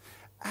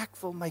 ek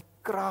wil my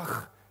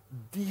krag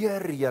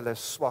deur julle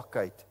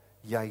swakheid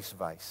juis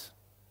wys.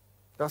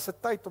 Daar's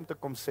 'n tyd om te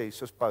kom sê,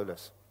 soos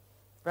Paulus,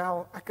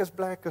 wel, ek is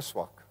bly ek is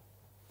swak.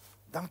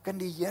 Dan kan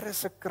die Here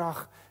se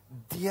krag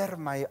deur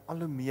my al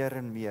hoe meer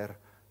en meer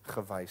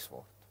gewys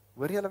word.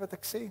 Hoor julle wat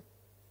ek sê?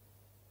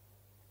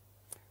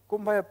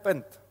 Kom by 'n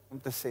punt om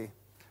te sê,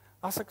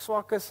 as ek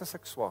swak is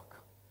ek swak.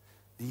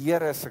 Die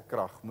Here se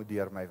krag moet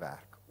deur my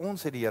werk.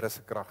 Ons het die Here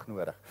se krag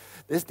nodig.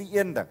 Dis die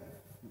een ding.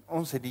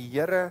 Ons het die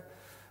Here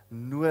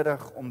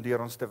nodig om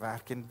deur ons te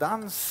werk, en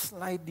dan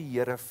sluit die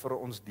Here vir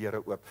ons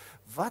deure oop.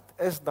 Wat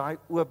is daai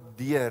oop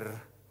deur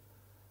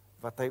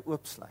wat hy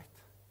oopsluit?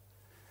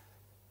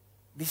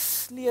 Die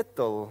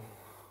sleutel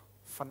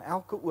van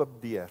elke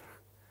oop deur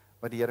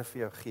wat die Here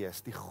vir jou gee,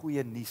 is die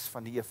goeie nuus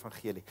van die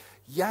evangelie.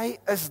 Jy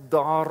is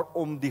daar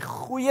om die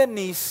goeie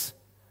nuus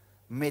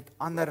met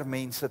ander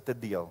mense te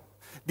deel.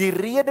 Die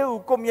rede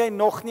hoekom jy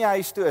nog nie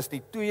huis toe is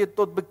nie, toe jy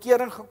tot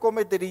bekering gekom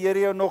het die Here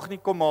jou nog nie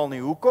kom haal nie.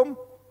 Hoekom?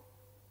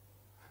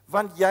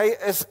 Want jy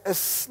is 'n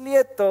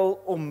sleutel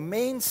om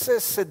mense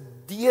se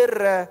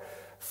deure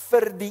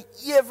vir die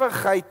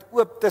ewigheid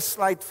oop te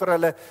sluit vir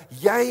hulle.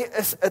 Jy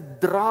is 'n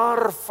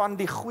draer van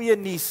die goeie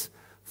nuus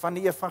van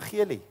die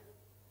evangelie.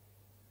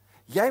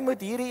 Jy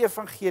moet hierdie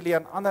evangelie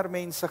aan ander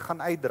mense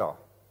gaan uitdra.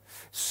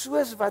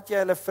 Soos wat jy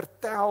hulle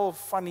vertel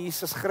van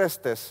Jesus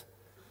Christus,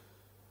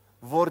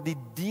 word die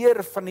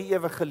deur van die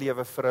ewige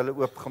lewe vir hulle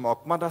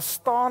oopgemaak. Maar daar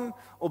staan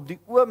op die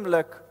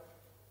oomblik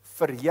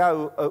vir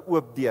jou 'n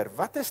oop deur.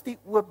 Wat is die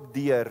oop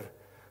deur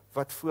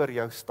wat voor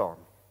jou staan?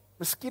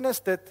 Miskien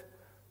is dit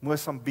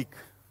Mosambiek.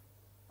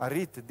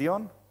 Arit,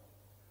 Dion,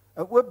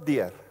 'n oop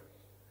deur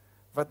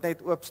wat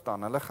net oop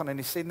staan. Hulle gaan in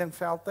die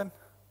sendingveld in.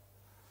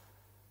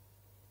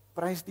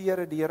 Prys die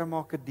Here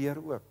maak 'n deur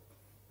oop.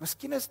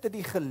 Miskien is dit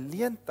die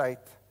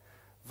geleentheid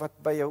wat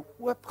by jou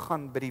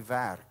oopgaan by die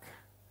werk,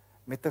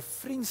 met 'n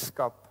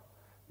vriendskap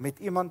met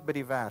iemand by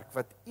die werk,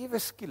 wat ewe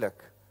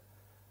skielik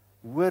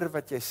hoor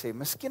wat jy sê.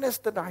 Miskien is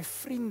dit daai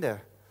vriende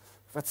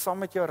wat saam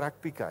met jou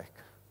rugby kyk.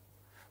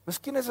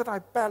 Miskien is dit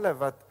daai pelle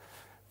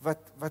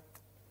wat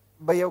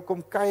by jou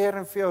kom kuier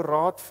en vir jou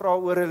raad vra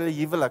oor hulle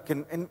huwelik,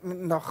 en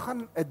dan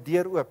gaan 'n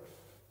deur oop.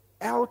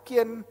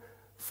 Elkeen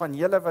van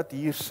julle wat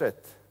hier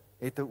sit,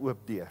 het 'n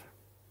oop deur.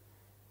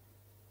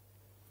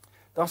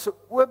 Daar's 'n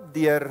oop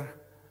deur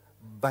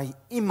by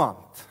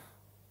iemand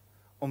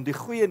om die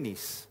goeie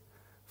nuus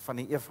van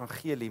die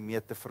evangelie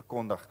mee te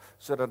verkondig,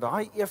 sodat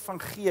daai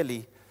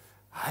evangelie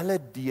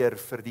hulle deur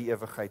vir die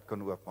ewigheid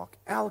kan oopmaak.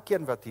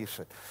 Elkeen wat hier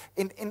sit.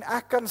 En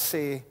ek kan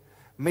sê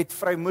met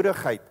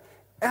vrymoedigheid,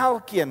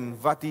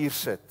 elkeen wat hier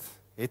sit,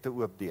 het 'n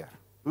oop deur.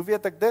 Hoe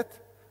weet ek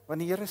dit? Want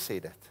die Here sê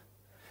dit.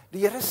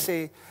 Die Here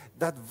sê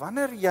dat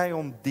wanneer jy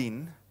hom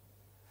dien,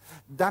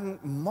 dan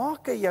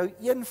maak hy jou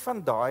een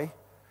van daai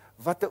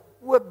wat 'n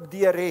oop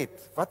deur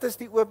het. Wat is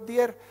die oop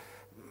deur?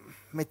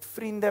 Met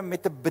vriende,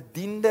 met 'n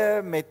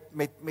bediende,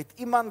 met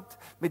iemand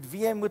met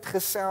wie jy moet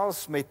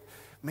gesels,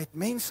 met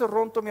mense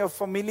rondom jou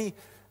familie.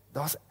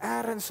 Daar's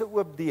ergens 'n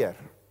oop deur.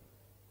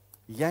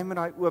 Jy moet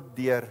daai oop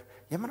deur,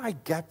 jy moet daai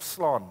gap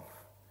slaan.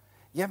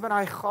 Jy moet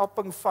daai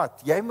gaping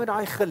vat. Jy moet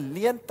daai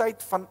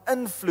geleentheid van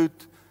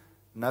invloed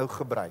nou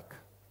gebruik.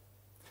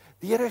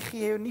 Die Here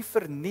gee jou nie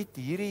verniet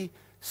hierdie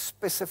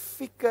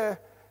spesifieke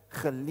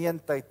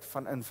geleentheid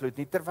van invloed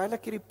nie. Terwyl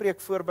ek hierdie preek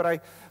voorberei,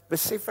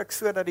 besef ek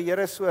so dat die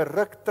Here so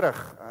ruk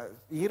terug,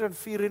 hier in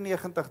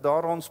 94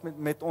 daar ons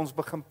met ons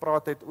begin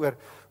praat het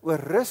oor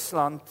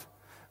Rusland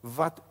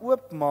wat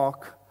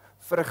oopmaak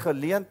vir 'n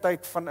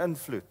geleentheid van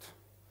invloed.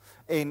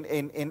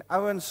 en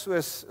ouens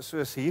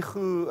soos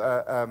Hugo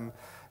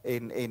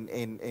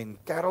en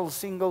Carol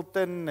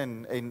Singleton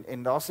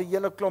en daar's 'n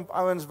hele klomp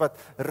ouens wat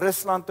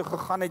Rusland toe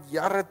gegaan het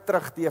jare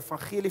terug die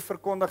evangelie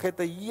verkondig het,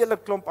 'n hele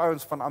klomp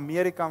ouens van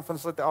Amerika en van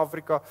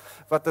Suid-Afrika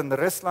wat in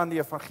Rusland die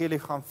evangelie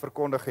gaan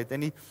verkondig het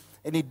en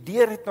die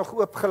deur het nog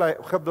oop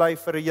gebly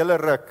vir 'n hele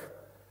ruk.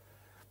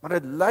 Maar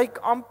dit lyk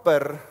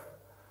amper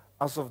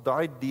asof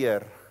daai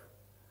deur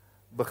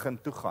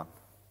begin toegaan.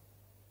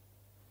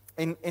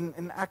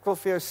 En ek wil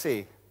vir jou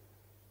sê,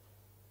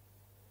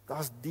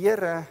 daar's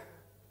deure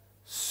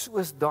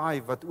soos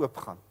daai wat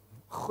oopgaan.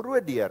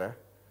 Groot deure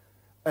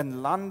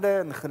in lande,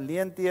 in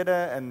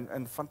geleenthede,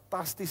 in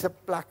fantastiese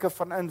plekke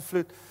van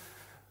invloed,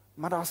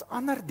 maar daar's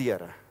ander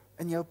deure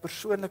in jou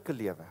persoonlike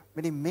lewe,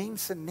 met die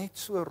mense net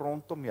so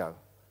rondom jou,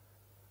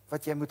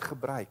 wat jy moet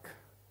gebruik.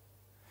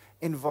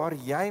 En waar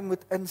jy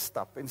moet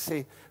instap en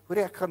sê, hoor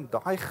ek gaan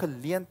daai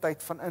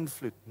geleentheid van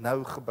invloed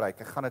nou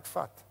gebruik, ek gaan dit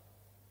vat.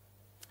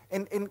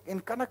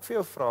 En kan ek vir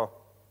jou vra,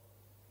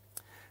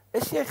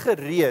 is jy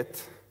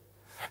gereed,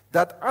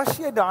 dat as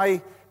jy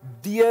daai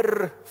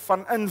deur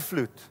van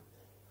invloed,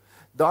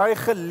 daai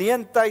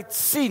geleentheid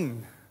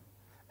sien,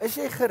 is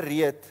jy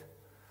gereed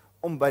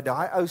om by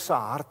daai ou se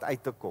hart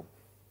uit te kom?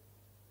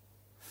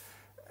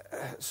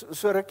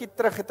 So rukkie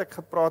terug het ek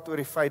gepraat oor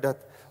die feit dat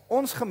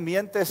ons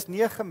gemeente is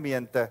nie 'n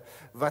gemeente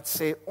wat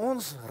sê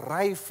ons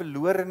ry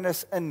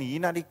verlorenes in hier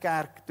na die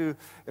kerk toe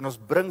en ons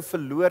bring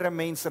verlore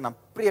mense en dan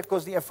preek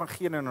ons die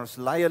evangelie en ons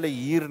lei hulle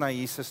hier na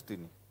Jesus toe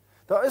nie.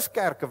 Daar is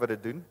kerke wat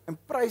dit doen en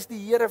prys die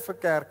Here vir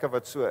kerke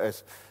wat so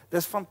is.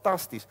 Dis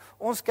fantasties.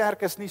 Ons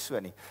kerk is nie so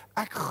nie.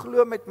 Ek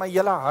glo met my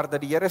hele hart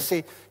dat die Here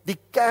sê die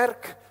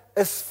kerk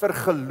is vir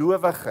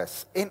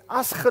gelowiges. En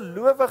as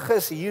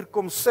gelowiges hier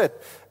kom sit,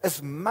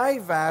 is my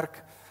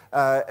werk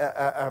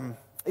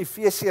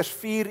Efesiërs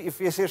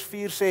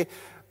 4 sê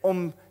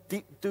om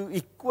to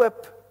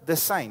equip the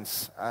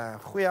saints,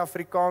 goeie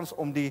Afrikaans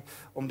om die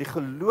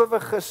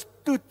gelowiges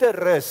toe te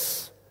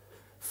rus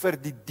vir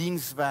die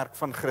dienswerk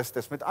van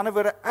Christus. Met ander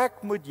woorde,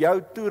 ek moet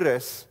jou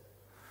toerus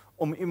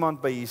om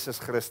iemand by Jesus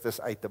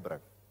Christus uit te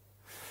bring.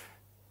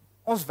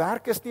 Ons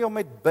werk is nie om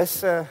met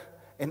busse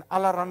en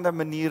allerhande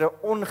maniere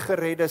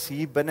ongereddes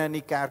hier binne in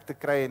die kerk te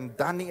kry en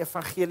dan die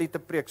evangelie te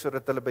preek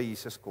sodat hulle by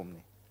Jesus kom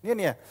nie.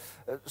 Nee,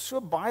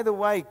 so by the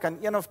way, kan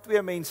 1 of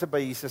 2 mense by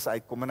Jesus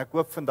uitkom en ek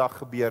hoop vandag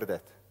gebeur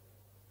dit.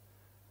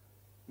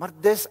 Maar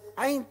dis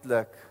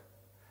eintlik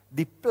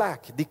die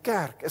plek, die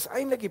kerk is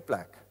eintlik die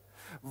plek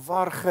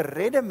waar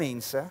geredde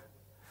mense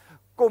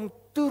kom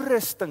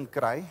toerusting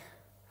kry,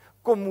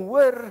 kom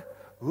hoor,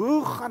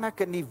 hoe gaan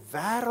ek in die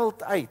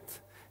wêreld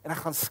uit en ek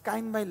gaan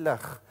skyn my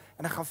lig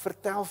en ek gaan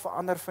vertel vir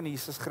ander van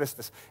Jesus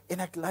Christus en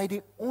ek lei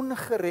die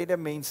ongeredde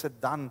mense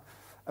dan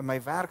in my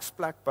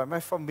werksplek, by my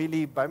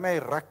familie, by my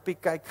rugby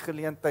kyk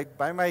geleentheid,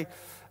 by my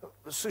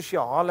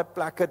sosiale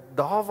plekke,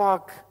 daar waar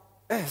ek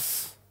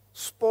is,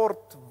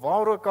 sport,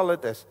 waar ook al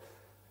dit is,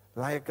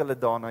 lei ek hulle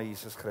daar na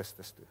Jesus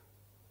Christus toe.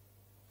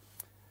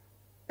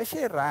 Is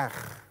jy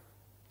reg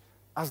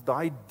as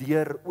daai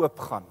deur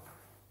oopgaan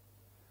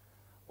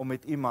om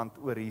met iemand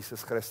oor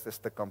Jesus Christus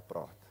te kan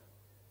praat?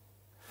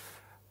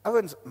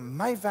 Ouens,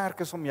 my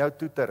werk is om jou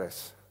toe te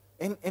rus.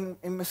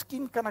 En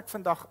miskien kan ek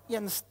vandag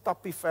 1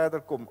 stappie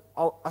verder kom,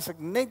 al as ek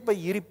net by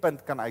hierdie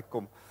punt kan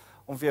uitkom,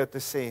 om vir jou te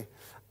sê,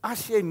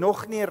 as jy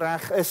nog nie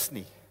reg is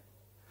nie,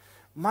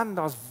 man,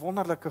 daar's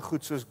wonderlike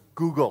goed soos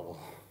Google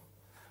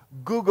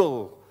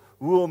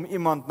hoe om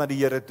iemand na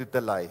die Here toe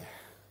te lei.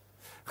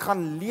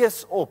 Gaan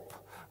lees op,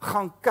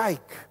 gaan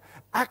kyk,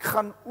 ek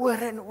gaan oor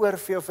en oor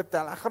vir jou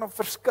vertel, ek gaan op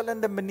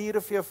verskillende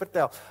maniere vir jou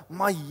vertel,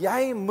 maar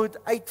jy moet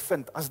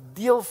uitvind as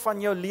deel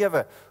van jou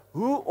lewe,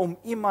 hoe om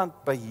iemand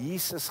by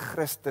Jesus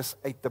Christus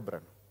uit te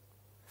bring.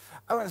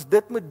 Ouens,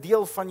 dit moet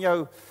deel van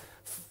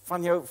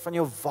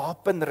jou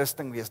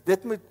wapenrusting wees.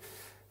 Dit moet,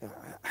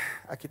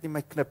 ek het nie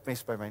my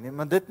knipmes by my nie,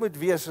 maar dit moet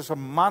wees soos 'n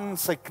man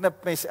sy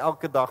knipmes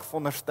elke dag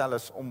veronderstel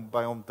is om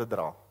by hom te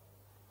dra.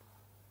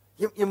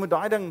 Jy moet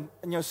daai ding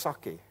in jou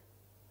sak hê.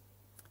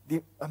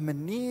 'n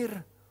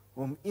manier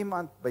om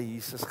iemand by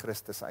Jesus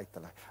Christus uit te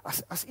lei.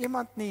 As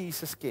iemand nie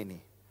Jesus ken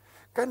nie,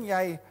 kan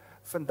jy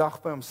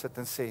vandag by hom sit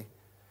en sê,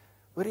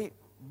 hoorie,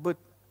 but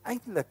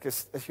eintlik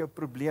is jou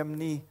probleem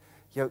nie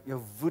jou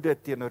woede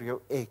teenoor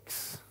jou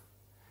ex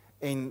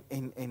en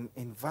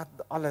wat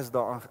alles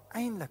daaraan,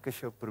 eintlik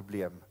is jou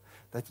probleem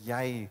dat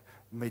jy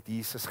met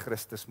Jesus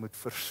Christus moet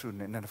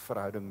versoen en in 'n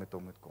verhouding met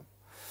hom moet kom.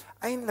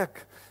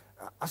 Eintlik,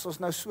 as ons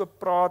nou so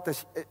praat,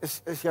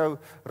 is jou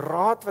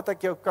raad wat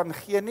ek jou kan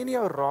gee, nie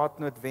jou raad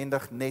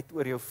noodwendig net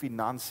oor jou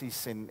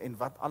finansies en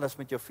wat alles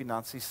met jou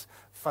finansies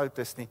fout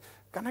is nie,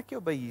 kan ek jou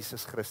by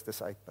Jesus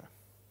Christus uitbring.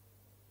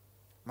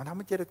 Maar dan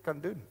moet jy dit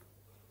kan doen.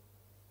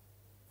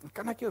 Dan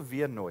kan ek jou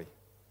weer nooi.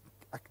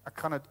 Ek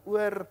gaan dit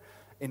oor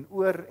en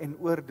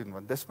oor doen,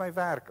 want dis my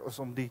werk, is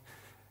om die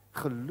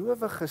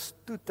gelowiges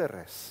toe te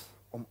rus,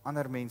 om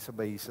ander mense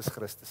by Jesus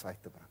Christus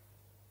uit te bring.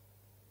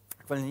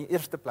 Ek wil in die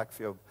eerste plek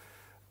vir jou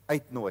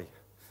uitnooi,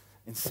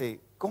 en sê,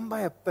 kom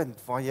by 'n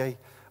punt waar jy,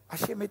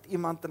 as jy met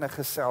iemand in 'n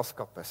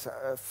geselskap is,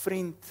 'n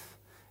vriend,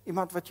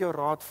 iemand wat jou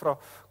raad vra,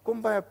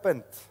 kom by 'n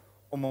punt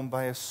om hom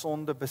by 'n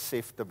sonde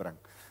besef te bring.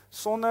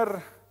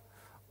 Sonder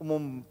om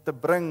hom te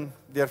bring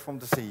deur vir hom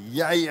te sê,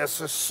 jy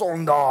is 'n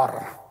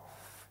sondaar.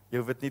 Jy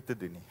hoef dit nie te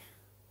doen nie.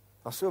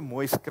 Daar's so 'n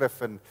mooi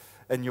skrif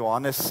in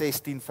Johannes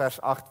 16 vers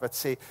 8 wat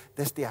sê,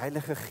 dis die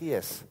Heilige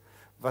Gees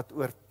wat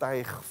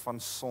oortuig van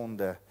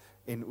sonde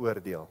en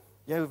oordeel.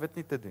 Jy hoef dit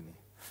nie te doen nie.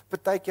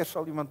 Partykeer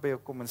sal iemand by jou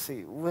kom en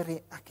sê,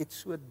 hoorie, ek het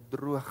so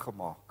droog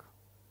gemaak.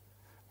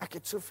 Ek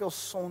het soveel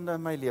sonde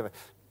in my lewe.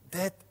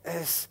 Dit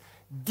is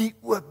die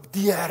oop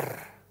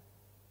deur.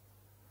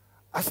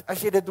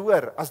 As jy dit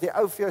hoor, as die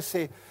ou vir jou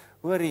sê,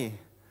 hoorie,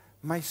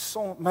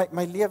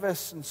 my lewe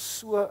is in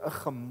so 'n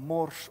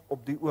gemors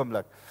op die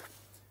oomblik.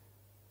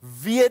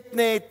 Weet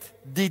net,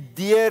 die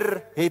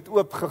deur het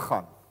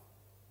oopgegaan.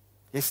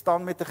 Jy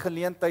staan met 'n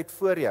geleentheid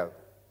voor jou.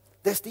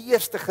 Dis die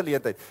eerste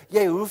geleentheid.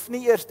 Jy hoef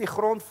nie eers die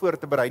grond voor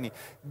te berei nie.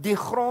 Die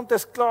grond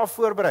is klaar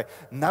voorberei.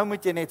 Nou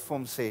moet jy net vir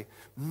hom sê,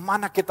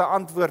 man, ek het 'n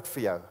antwoord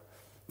vir jou.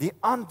 Die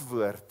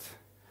antwoord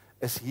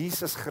is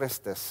Jesus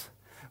Christus,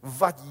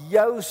 wat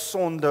jou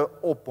sonde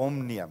op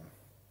hom neem.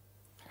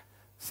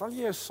 Sal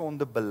jy jou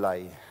sonde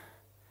bely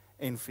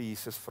en vir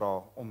Jesus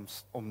vra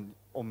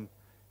om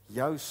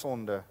jou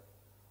sonde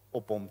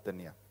op hom te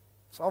neem?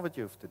 Dis al wat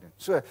jy hoef te doen.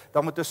 So,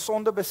 dan moet 'n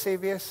sonde besef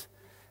wees.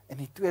 In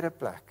die tweede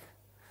plek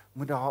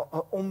moet daar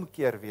 'n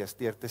omkeer wees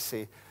deur te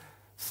sê,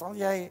 sal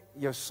jy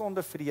jou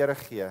sonde vir die Here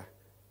gee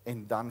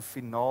en dan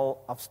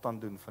finaal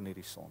afstand doen van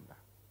hierdie sonde?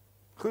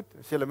 Goed,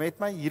 is julle met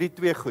my? Hierdie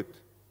twee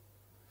goed.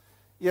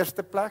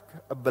 Eerste plek,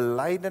 'n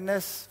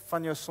belydenis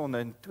van jou sonde.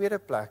 En tweede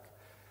plek,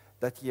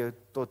 dat jy jou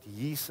tot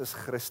Jesus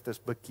Christus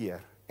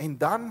bekeer. En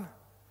dan,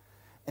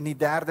 in die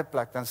derde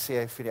plek, dan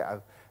sê hy vir die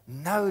ou,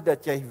 nou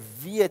dat jy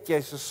weet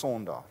jy's 'n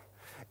sondaar,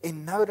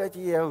 en nou dat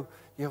jy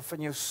jou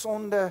van jou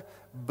sonde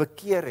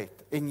bekeer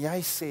het, en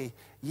jy sê,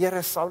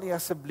 Here, sal U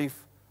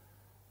asseblief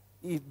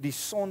die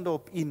sonde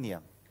op U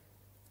neem.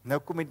 Nou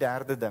kom die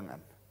derde ding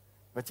in,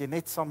 wat jy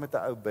net saam met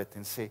 'n ou bid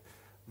en sê,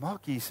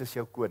 maak Jesus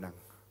jou koning.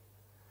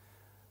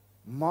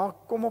 Maar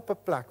kom op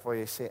 'n plek waar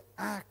jy sê,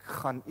 ek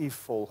gaan U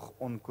volg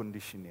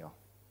onkondisioneel.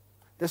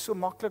 Dis so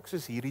maklik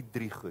soos hierdie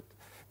drie goed.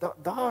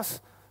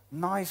 Daar's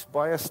nice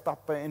baie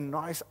stappe en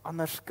nice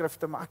ander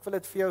skrifte, maar ek wil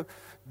dit vir jou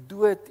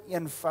dood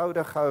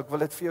eenvoudig hou. Ek wil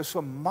dit vir jou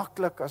so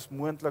maklik as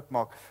moontlik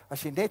maak.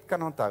 As jy net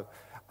kan onthou,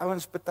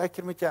 ouens,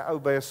 partykeer moet jy ou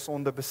by 'n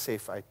sonde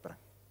besef uitbring.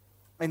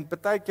 En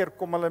partykeer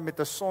kom hulle met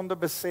 'n sonde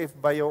besef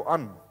by jou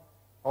aan.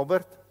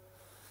 Albert,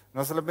 en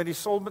as hulle met die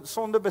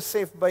sonde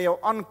besef by jou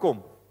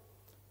aankom,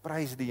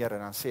 prys die Here,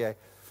 dan sê hy,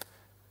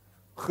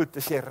 goed,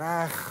 is jy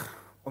reg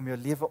om jou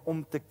lewe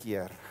om te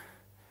keer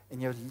en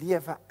jou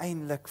lewe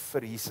eintlik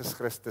vir Jesus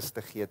Christus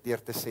te gee, deur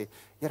te sê,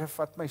 Here,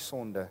 vat my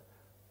sonde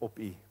op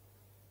U.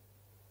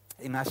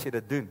 En as jy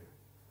dit doen,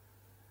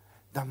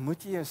 dan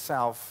moet jy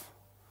jouself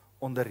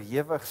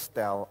onderhewig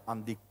stel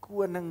aan die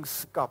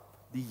koningskap,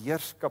 die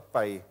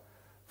heerskappy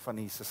van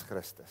Jesus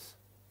Christus.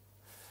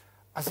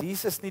 As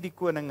Jesus nie die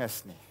koning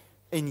is nie,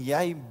 en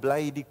jy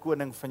bly die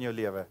koning van jou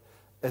lewe,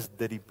 is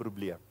dit die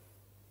probleem.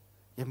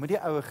 Jy moet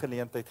die oue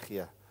geleentheid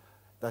gee,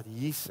 dat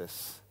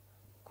Jesus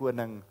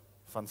koning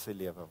van sy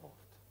lewe word.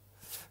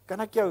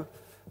 Kan ek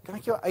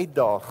jou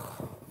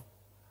uitdaag,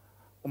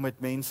 om met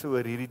mense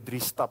oor hierdie 3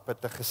 stappe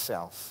te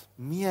gesels,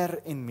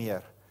 meer en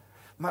meer.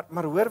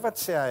 Maar hoor wat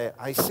sê hy,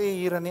 hy sê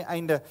hier aan die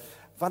einde,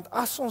 want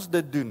as ons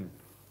dit doen,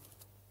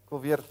 ek wil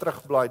weer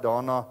terugblaai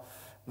daarna,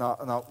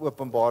 na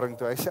Openbaring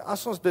toe, hy sê,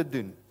 as ons dit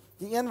doen,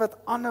 die een wat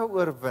aanhou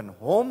oorwin,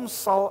 hom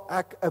sal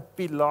ek 'n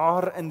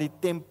pilaar in die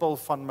tempel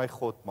van my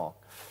God maak.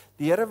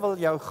 Die Here wil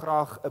jou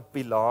graag 'n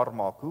pilaar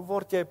maak. Hoe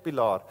word jy 'n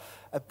pilaar?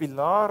 'n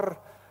Pilaar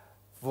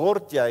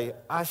word jy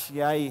as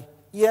jy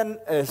een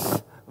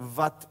is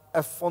wat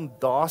 'n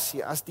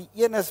fondasie, as die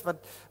een is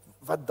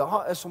wat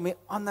daar is om die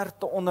ander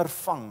te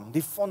ondervang,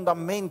 die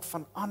fondament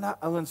van ander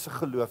ouens se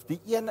geloof,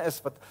 die een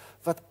is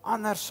wat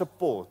ander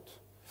support.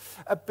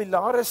 'n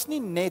Pilaar is nie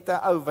net 'n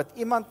ou wat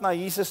iemand na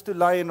Jesus toe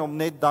lei en hom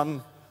net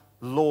dan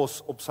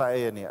los op sy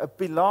eie nie. 'n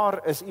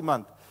Pilaar is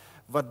iemand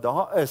wat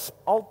daar is,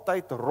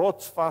 altyd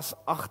rotsvas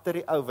agter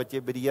die ou wat jy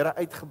by die Here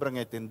uitgebring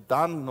het en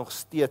dan nog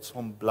steeds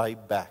hom bly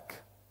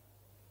back.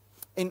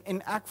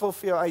 En ek wil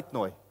vir jou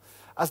uitnooi.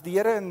 As die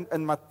Here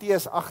in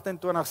Matteus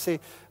 28 sê,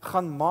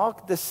 gaan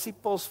maak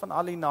disippels van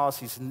al die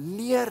nasies,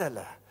 leer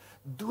hulle,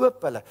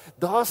 doop hulle.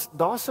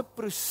 Daar's 'n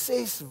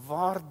proses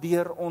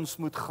waardeur ons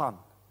moet gaan.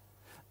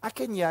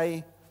 Ek en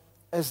jy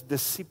is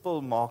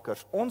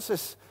disipelmakers. Ons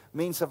is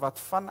mense wat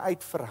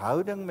vanuit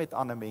verhouding met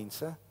ander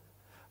mense,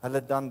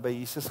 hulle dan by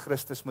Jesus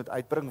Christus moet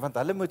uitbring, want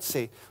hulle moet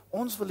sê,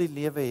 ons wil die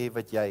lewe hê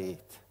wat jy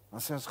het. Dan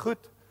sê ons,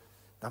 goed,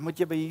 dan moet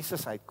jy by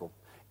Jesus uitkom.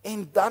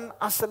 En dan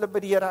as hulle by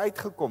die Here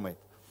uitgekom het,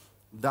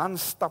 dan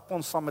stap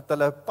ons saam met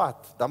hulle 'n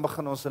pad. Dan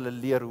begin ons hulle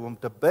leer hoe om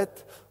te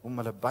bid, hoe om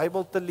hulle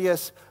Bybel te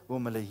lees, hoe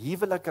om hulle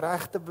huwelik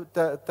reg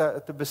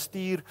te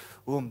bestuur,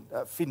 hoe om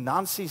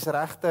finansies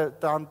reg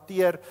te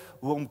hanteer,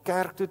 hoe om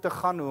kerk toe te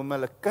gaan, hoe om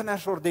hulle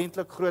kinders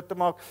ordentlik groot te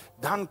maak.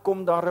 Dan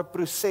kom daar 'n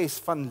proses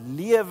van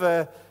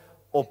lewe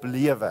op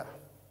lewe.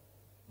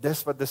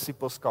 Dis wat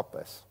disipelskap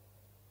is.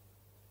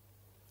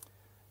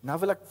 Nou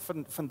wil ek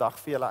vandag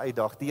vir julle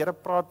uitdaag. Die Here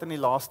praat in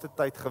die laaste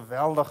tyd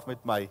geweldig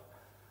met my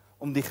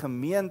om die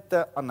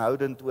gemeente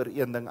aanhoudend oor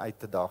een ding uit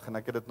te daag. En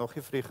ek het dit nog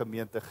nie vir die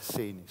gemeente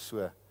gesê nie.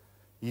 So,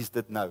 hier's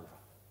dit nou.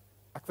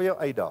 Ek wil jou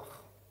uitdaag.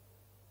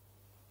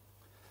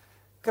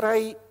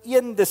 Kry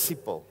een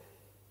disipel.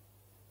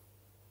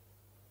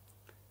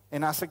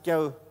 En as ek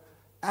jou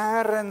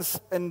ergens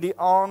in die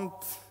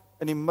aand,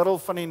 in die middel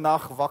van die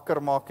nag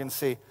wakker maak en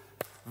sê,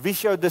 wie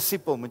is jou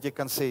disipel? Moet jy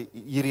kan sê,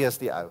 hierdie is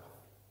die ou.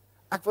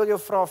 Ek wil jou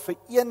vra vir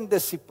een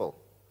disipel,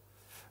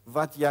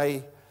 wat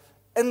jy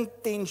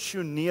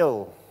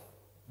intentioneel,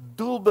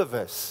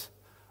 doelbewus,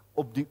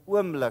 op die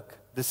oomblik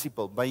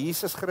disipel, by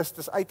Jesus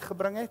Christus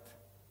uitgebring het,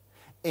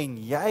 en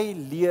jy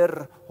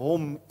leer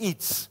hom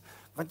iets,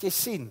 want jy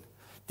sien,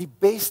 die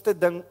beste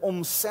ding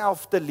om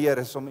self te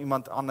leer, is om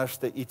iemand anders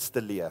te iets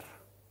te leer.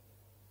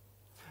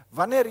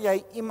 Wanneer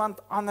jy iemand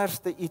anders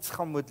te iets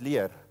gaan moet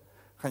leer,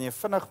 gaan jy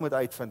vinnig moet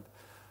uitvind,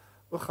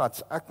 o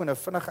gats, ek moet nou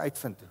vinnig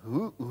uitvind,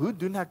 hoe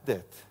doen ek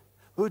dit?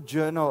 Hoe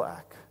journal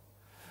ek?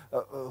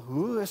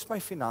 Hoe is my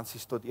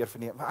finansies tot eer van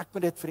die Here? Maar ek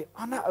moet dit vir die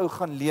ander ou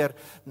gaan leer,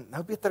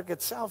 nou beter ek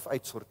dit self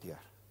uitsorteer.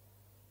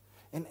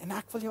 En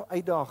ek wil jou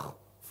uitdaag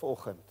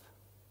volgend.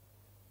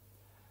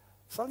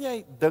 Sal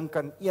jy dink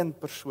aan een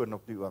persoon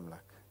op die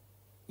oomblik?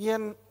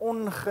 Een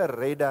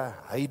ongeredde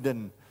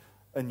heiden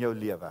in jou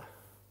lewe.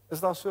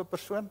 Is daar so 'n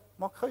persoon?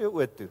 Maak gou jou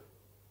oë toe.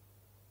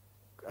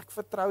 Ek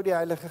vertrou die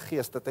Heilige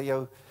Gees dat hy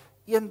jou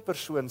een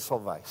persoon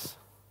sal wys.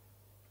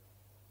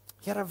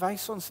 Here,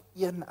 wys ons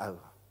een ou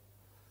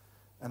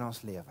in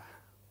ons lewe.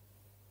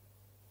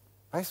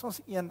 Wys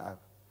ons een ou.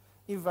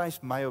 U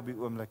wys my op die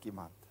oomblik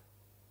iemand.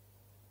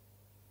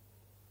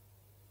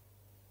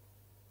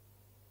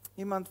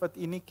 Iemand wat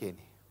u nie ken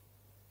nie.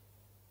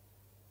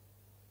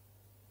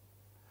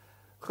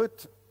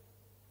 Goed,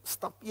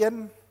 stap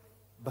 1,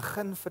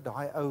 begin vir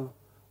daai ou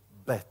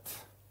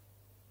bid.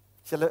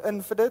 Is julle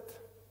in vir dit?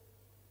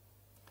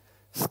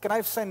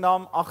 Skryf sy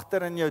naam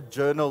agter in jou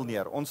journal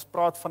neer. Ons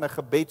praat van 'n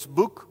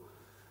gebedsboek.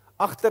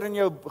 Agter in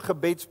jou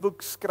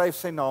gebedsboek skryf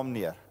sy naam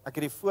neer. Ek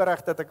het die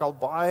voorreg dat ek al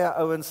baie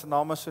ouens se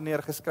name so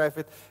neergeskryf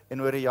het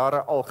en oor die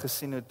jare al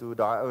gesien het hoe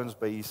daai ouens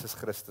by Jesus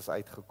Christus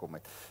uitgekom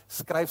het.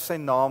 Skryf sy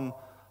naam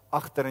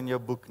agter in jou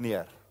boek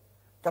neer.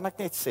 Kan ek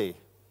net sê,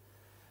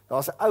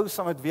 daar's 'n ou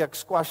saam met wie ek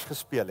squash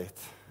gespeel het.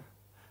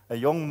 'n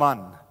Jong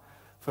man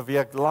vir wie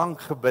ek lank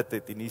gebid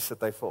het en hier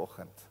sit hy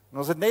vanoggend. En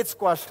ons het net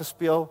squash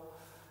gespeel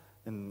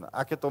en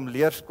ek het hom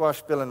leer squash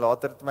speel en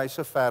later het my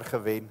so ver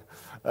gewen.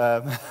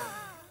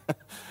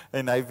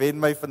 En hy wen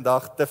my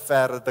vandag te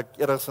ver dat ek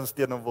enigstens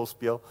teen hom wil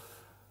speel.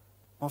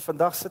 Maar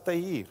vandag sit hy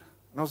hier.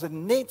 En ons het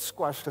net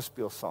squash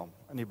gespeel saam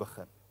in die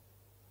begin.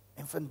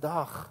 En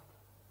vandag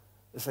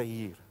is hy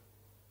hier.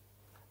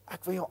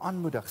 Ek wil jou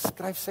aanmoedig,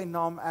 skryf sy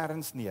naam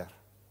ergens neer.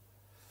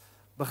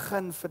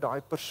 Begin vir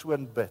daai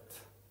persoon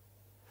bid.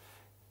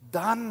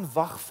 Dan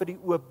wag vir die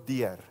oop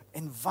deur.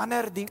 En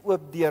wanneer die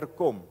oop deur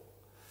kom,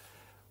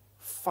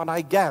 van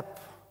daai gap,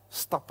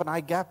 stap in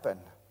daai gap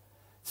in.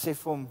 Sê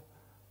vir hom,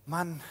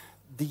 man,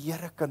 die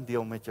Here kan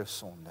deel met jou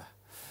sonde.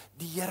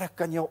 Die Here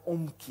kan jou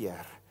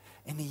omkeer.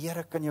 En die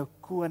Here kan jou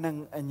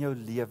koning in jou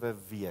lewe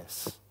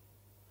wees.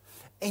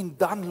 En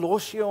dan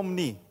los jy hom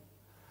nie.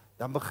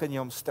 Dan begin jy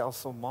hom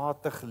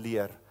stelselmatig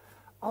leer.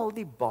 Al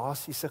die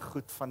basiese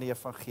goed van die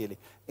evangelie.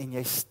 En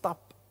jy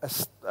stap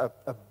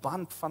 'n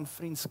band van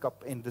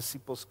vriendskap en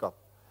disipelskap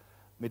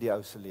met die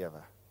ou se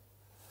lewe.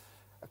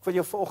 Ek wil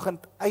jou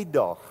vanoggend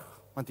uitdaag,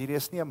 want hierdie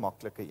is nie 'n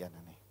maklike een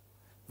nie.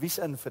 Wie's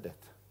in vir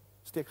dit?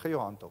 Steek gou jou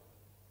hand op.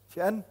 Is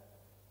jy in?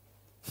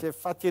 Sê,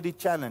 vat jy die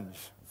challenge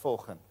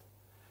volgend.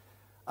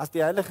 As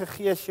die Heilige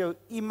Gees jou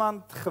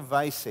iemand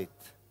gewys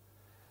het,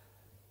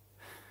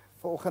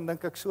 volgend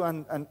dink ek so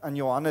aan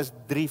Johannes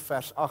 3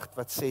 vers 8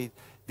 wat sê,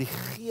 die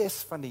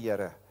Gees van die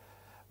Here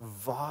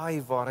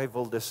waai waar hy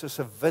wil, dis soos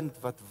 'n wind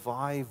wat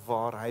waai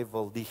waar hy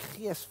wil. Die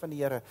Gees van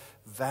die Here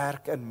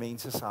werk in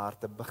mense se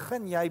harte.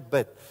 Begin jy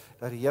bid,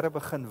 dat die Here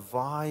begin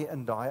waai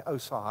in daai ou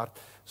se hart,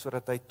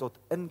 sodat hy tot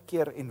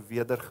inkeer en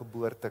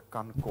wedergeboorte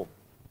kan kom.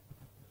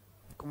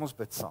 Kom ons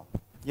bid saam.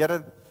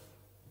 Here,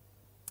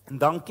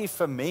 dankie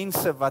vir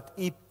mense wat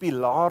u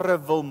pilare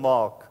wil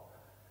maak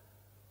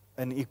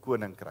in u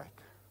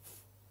koninkryk.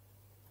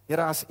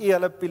 Here, as u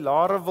hulle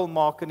pilare wil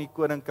maak in u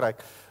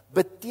koninkryk,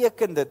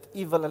 beteken dit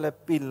u wil hulle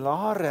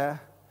pilare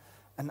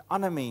in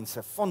ander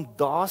mense,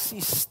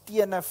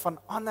 fondasiestene van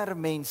ander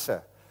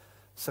mense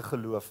se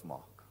geloof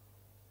maak.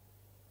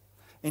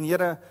 En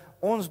Here,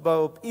 ons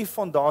bou op u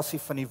fondasie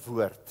van die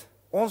woord.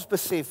 Ons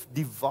besef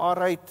die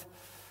waarheid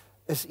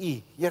is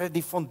u. Here,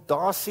 die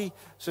fondasie,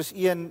 soos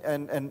u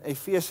in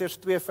Efesiërs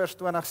 2 vers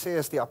 20 sê,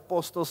 is die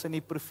apostels en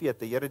die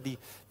profete. Here,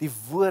 die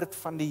woord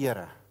van die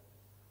Here.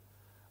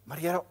 Maar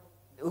Here,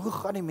 hoe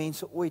gaan die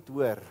mense ooit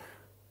hoor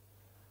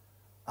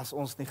as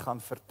ons nie gaan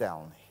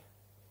vertel nie?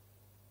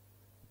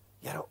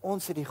 Here,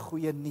 ons het die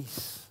goeie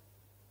nuus.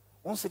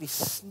 Ons het die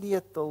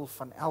sleutel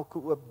van elke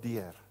oop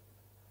deur.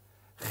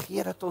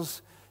 Gee dat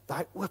ons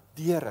daai oop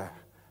deure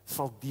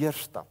sal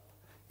deurstap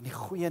en die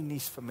goeie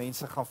nuus vir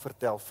mense gaan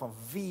vertel van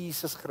wie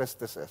Jesus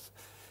Christus is.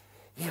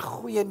 die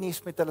goeie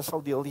nuus met hulle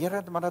sal deel.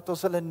 Here, maar dat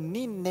ons hulle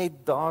nie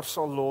net daar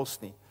sal los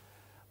nie,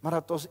 maar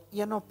dat ons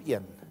een op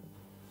een,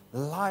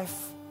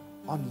 life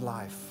on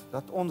life,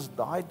 dat ons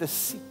daai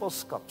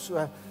disippelskap so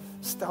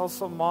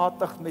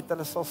stelselmatig met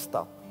hulle sal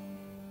stap,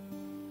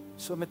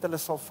 so met hulle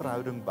sal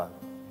verhouding bou.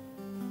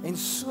 En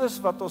soos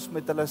wat ons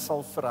met hulle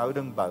sal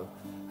verhouding bou,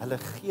 hulle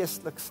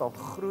geestelik sal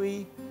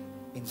groei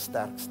en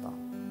sterk staan.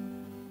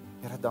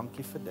 Here,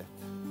 dankie vir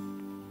dit.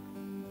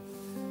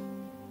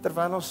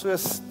 Terwyl ons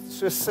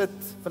so sit,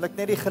 wil ek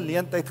net die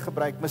geleentheid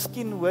gebruik.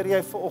 Miskien hoor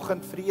jy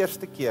vanoggend vir die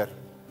eerste keer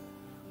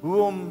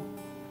hoe om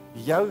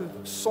jou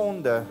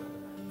sonde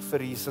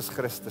vir Jesus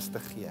Christus te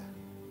gee.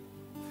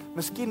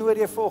 Miskien hoor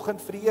jy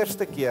vanoggend vir die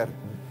eerste keer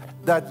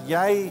dat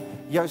jy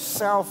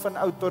jouself in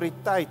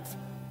autoriteit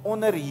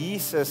onder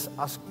Jesus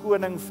as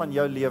koning van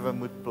jou lewe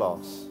moet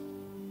plaas.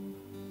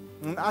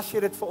 En as jy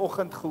dit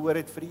vanoggend gehoor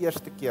het vir die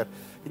eerste keer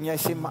en jy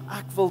sê, maar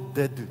ek wil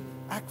dit doen.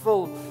 Ek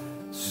wil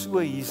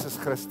so Jesus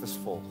Christus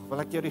volg.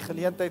 Wil ek jou die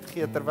geleentheid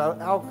gee terwyl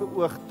elke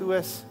oog toe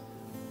is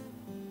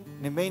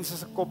en die mense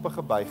se koppe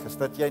gebuig is,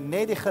 dat jy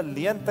net die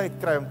geleentheid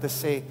kry om te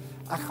sê,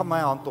 ek gaan my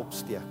hand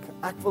opsteek.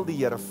 Ek wil die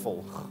Here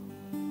volg.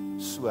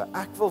 So,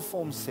 ek wil vir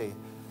hom sê,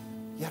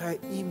 Here,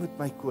 U moet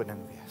my koning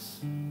wees.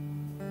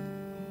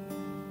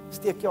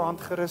 Steek jou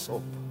hand gerus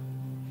op.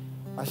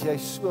 As jy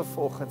so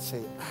vanoggend sê,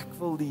 ek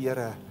wil die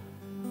Here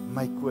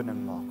my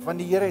koning maak.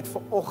 Want die Here het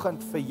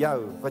vanoggend vir jou,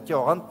 wat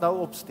jou hand nou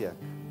opsteek.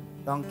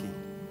 Dankie.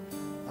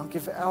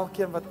 Dankie vir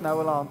elkeen wat nou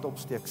hulle hand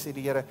opsteek. Sê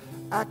die Here,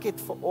 ek het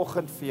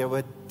vanoggend vir jou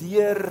 'n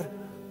deur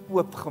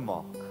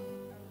oopgemaak,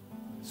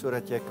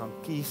 sodat jy kan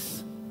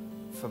kies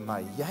vir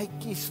my. Jy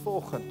kies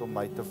vanoggend om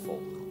my te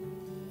volg.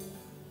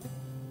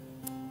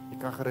 Jy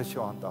kan gerus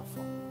jou hand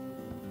afval.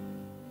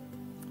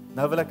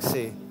 Nou wil ek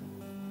sê,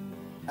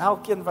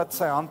 elkeen wat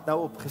sy hand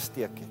nou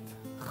opgesteek het,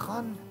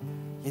 gaan,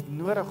 jy het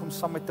nodig om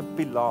saam met 'n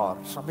pilaar,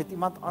 saam met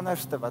iemand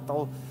anderste wat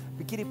al 'n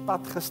bietjie die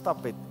pad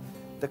gestap het,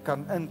 te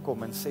kan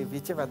inkom en sê,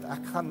 weet jy wat,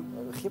 ek gaan,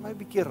 gee my 'n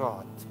bietjie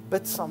raad,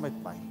 bid saam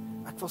met my,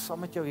 ek wil saam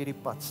met jou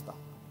hierdie pad stap.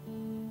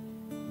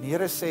 Die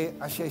Here sê,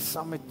 as jy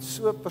saam met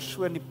so 'n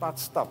persoon die pad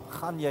stap,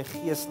 gaan jy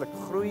geestelik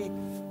groei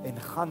en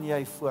gaan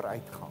jy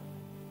vooruit gaan.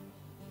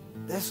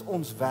 Dis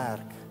ons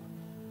werk,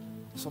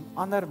 is om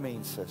ander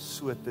mense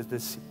so te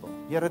disipel.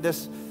 Here,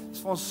 dis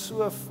vir ons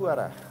so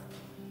voorreg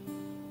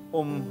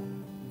om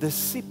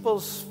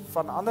disippels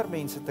van ander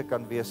mense te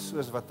kan wees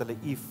soos wat hulle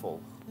U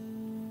volg.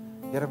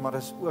 Here, maar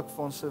dis ook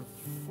vir ons 'n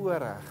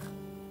voorreg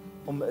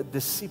om 'n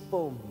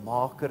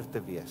disipelmaker te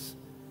wees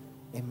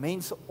en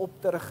mense op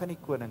te rig in die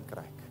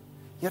koninkryk.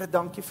 Here,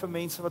 dankie vir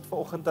mense wat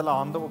vanoggend hulle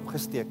hande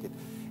opgesteek het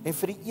en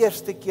vir die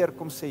eerste keer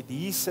kom sê,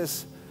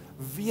 Jesus,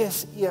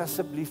 wees U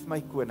asseblief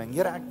my koning.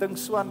 Here, ek dink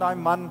so aan daai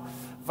man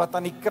wat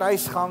aan die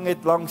kruis gehang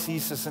het langs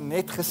Jesus en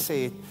net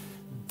gesê het,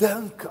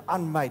 dink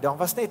aan my. Daar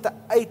was net 'n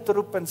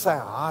uitroep in sy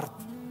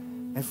hart.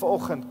 En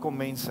vanoggend kom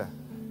mense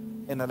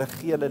en hulle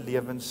gee hulle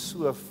lewens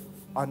so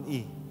aan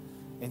U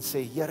en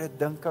sê, Here,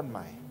 dink aan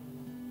my.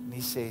 En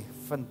U sê,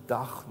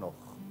 vandag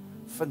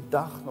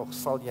nog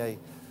sal jy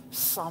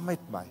saam met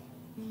my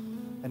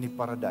in die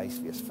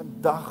paradys wees.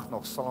 Vandag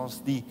nog sal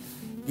ons die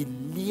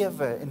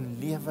lewe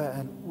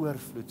in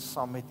oorvloed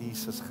saam met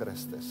Jesus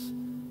Christus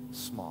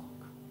smaak.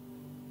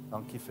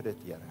 Dankie vir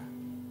dit, Here.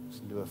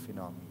 Ons loof U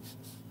naam,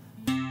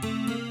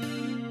 Jesus.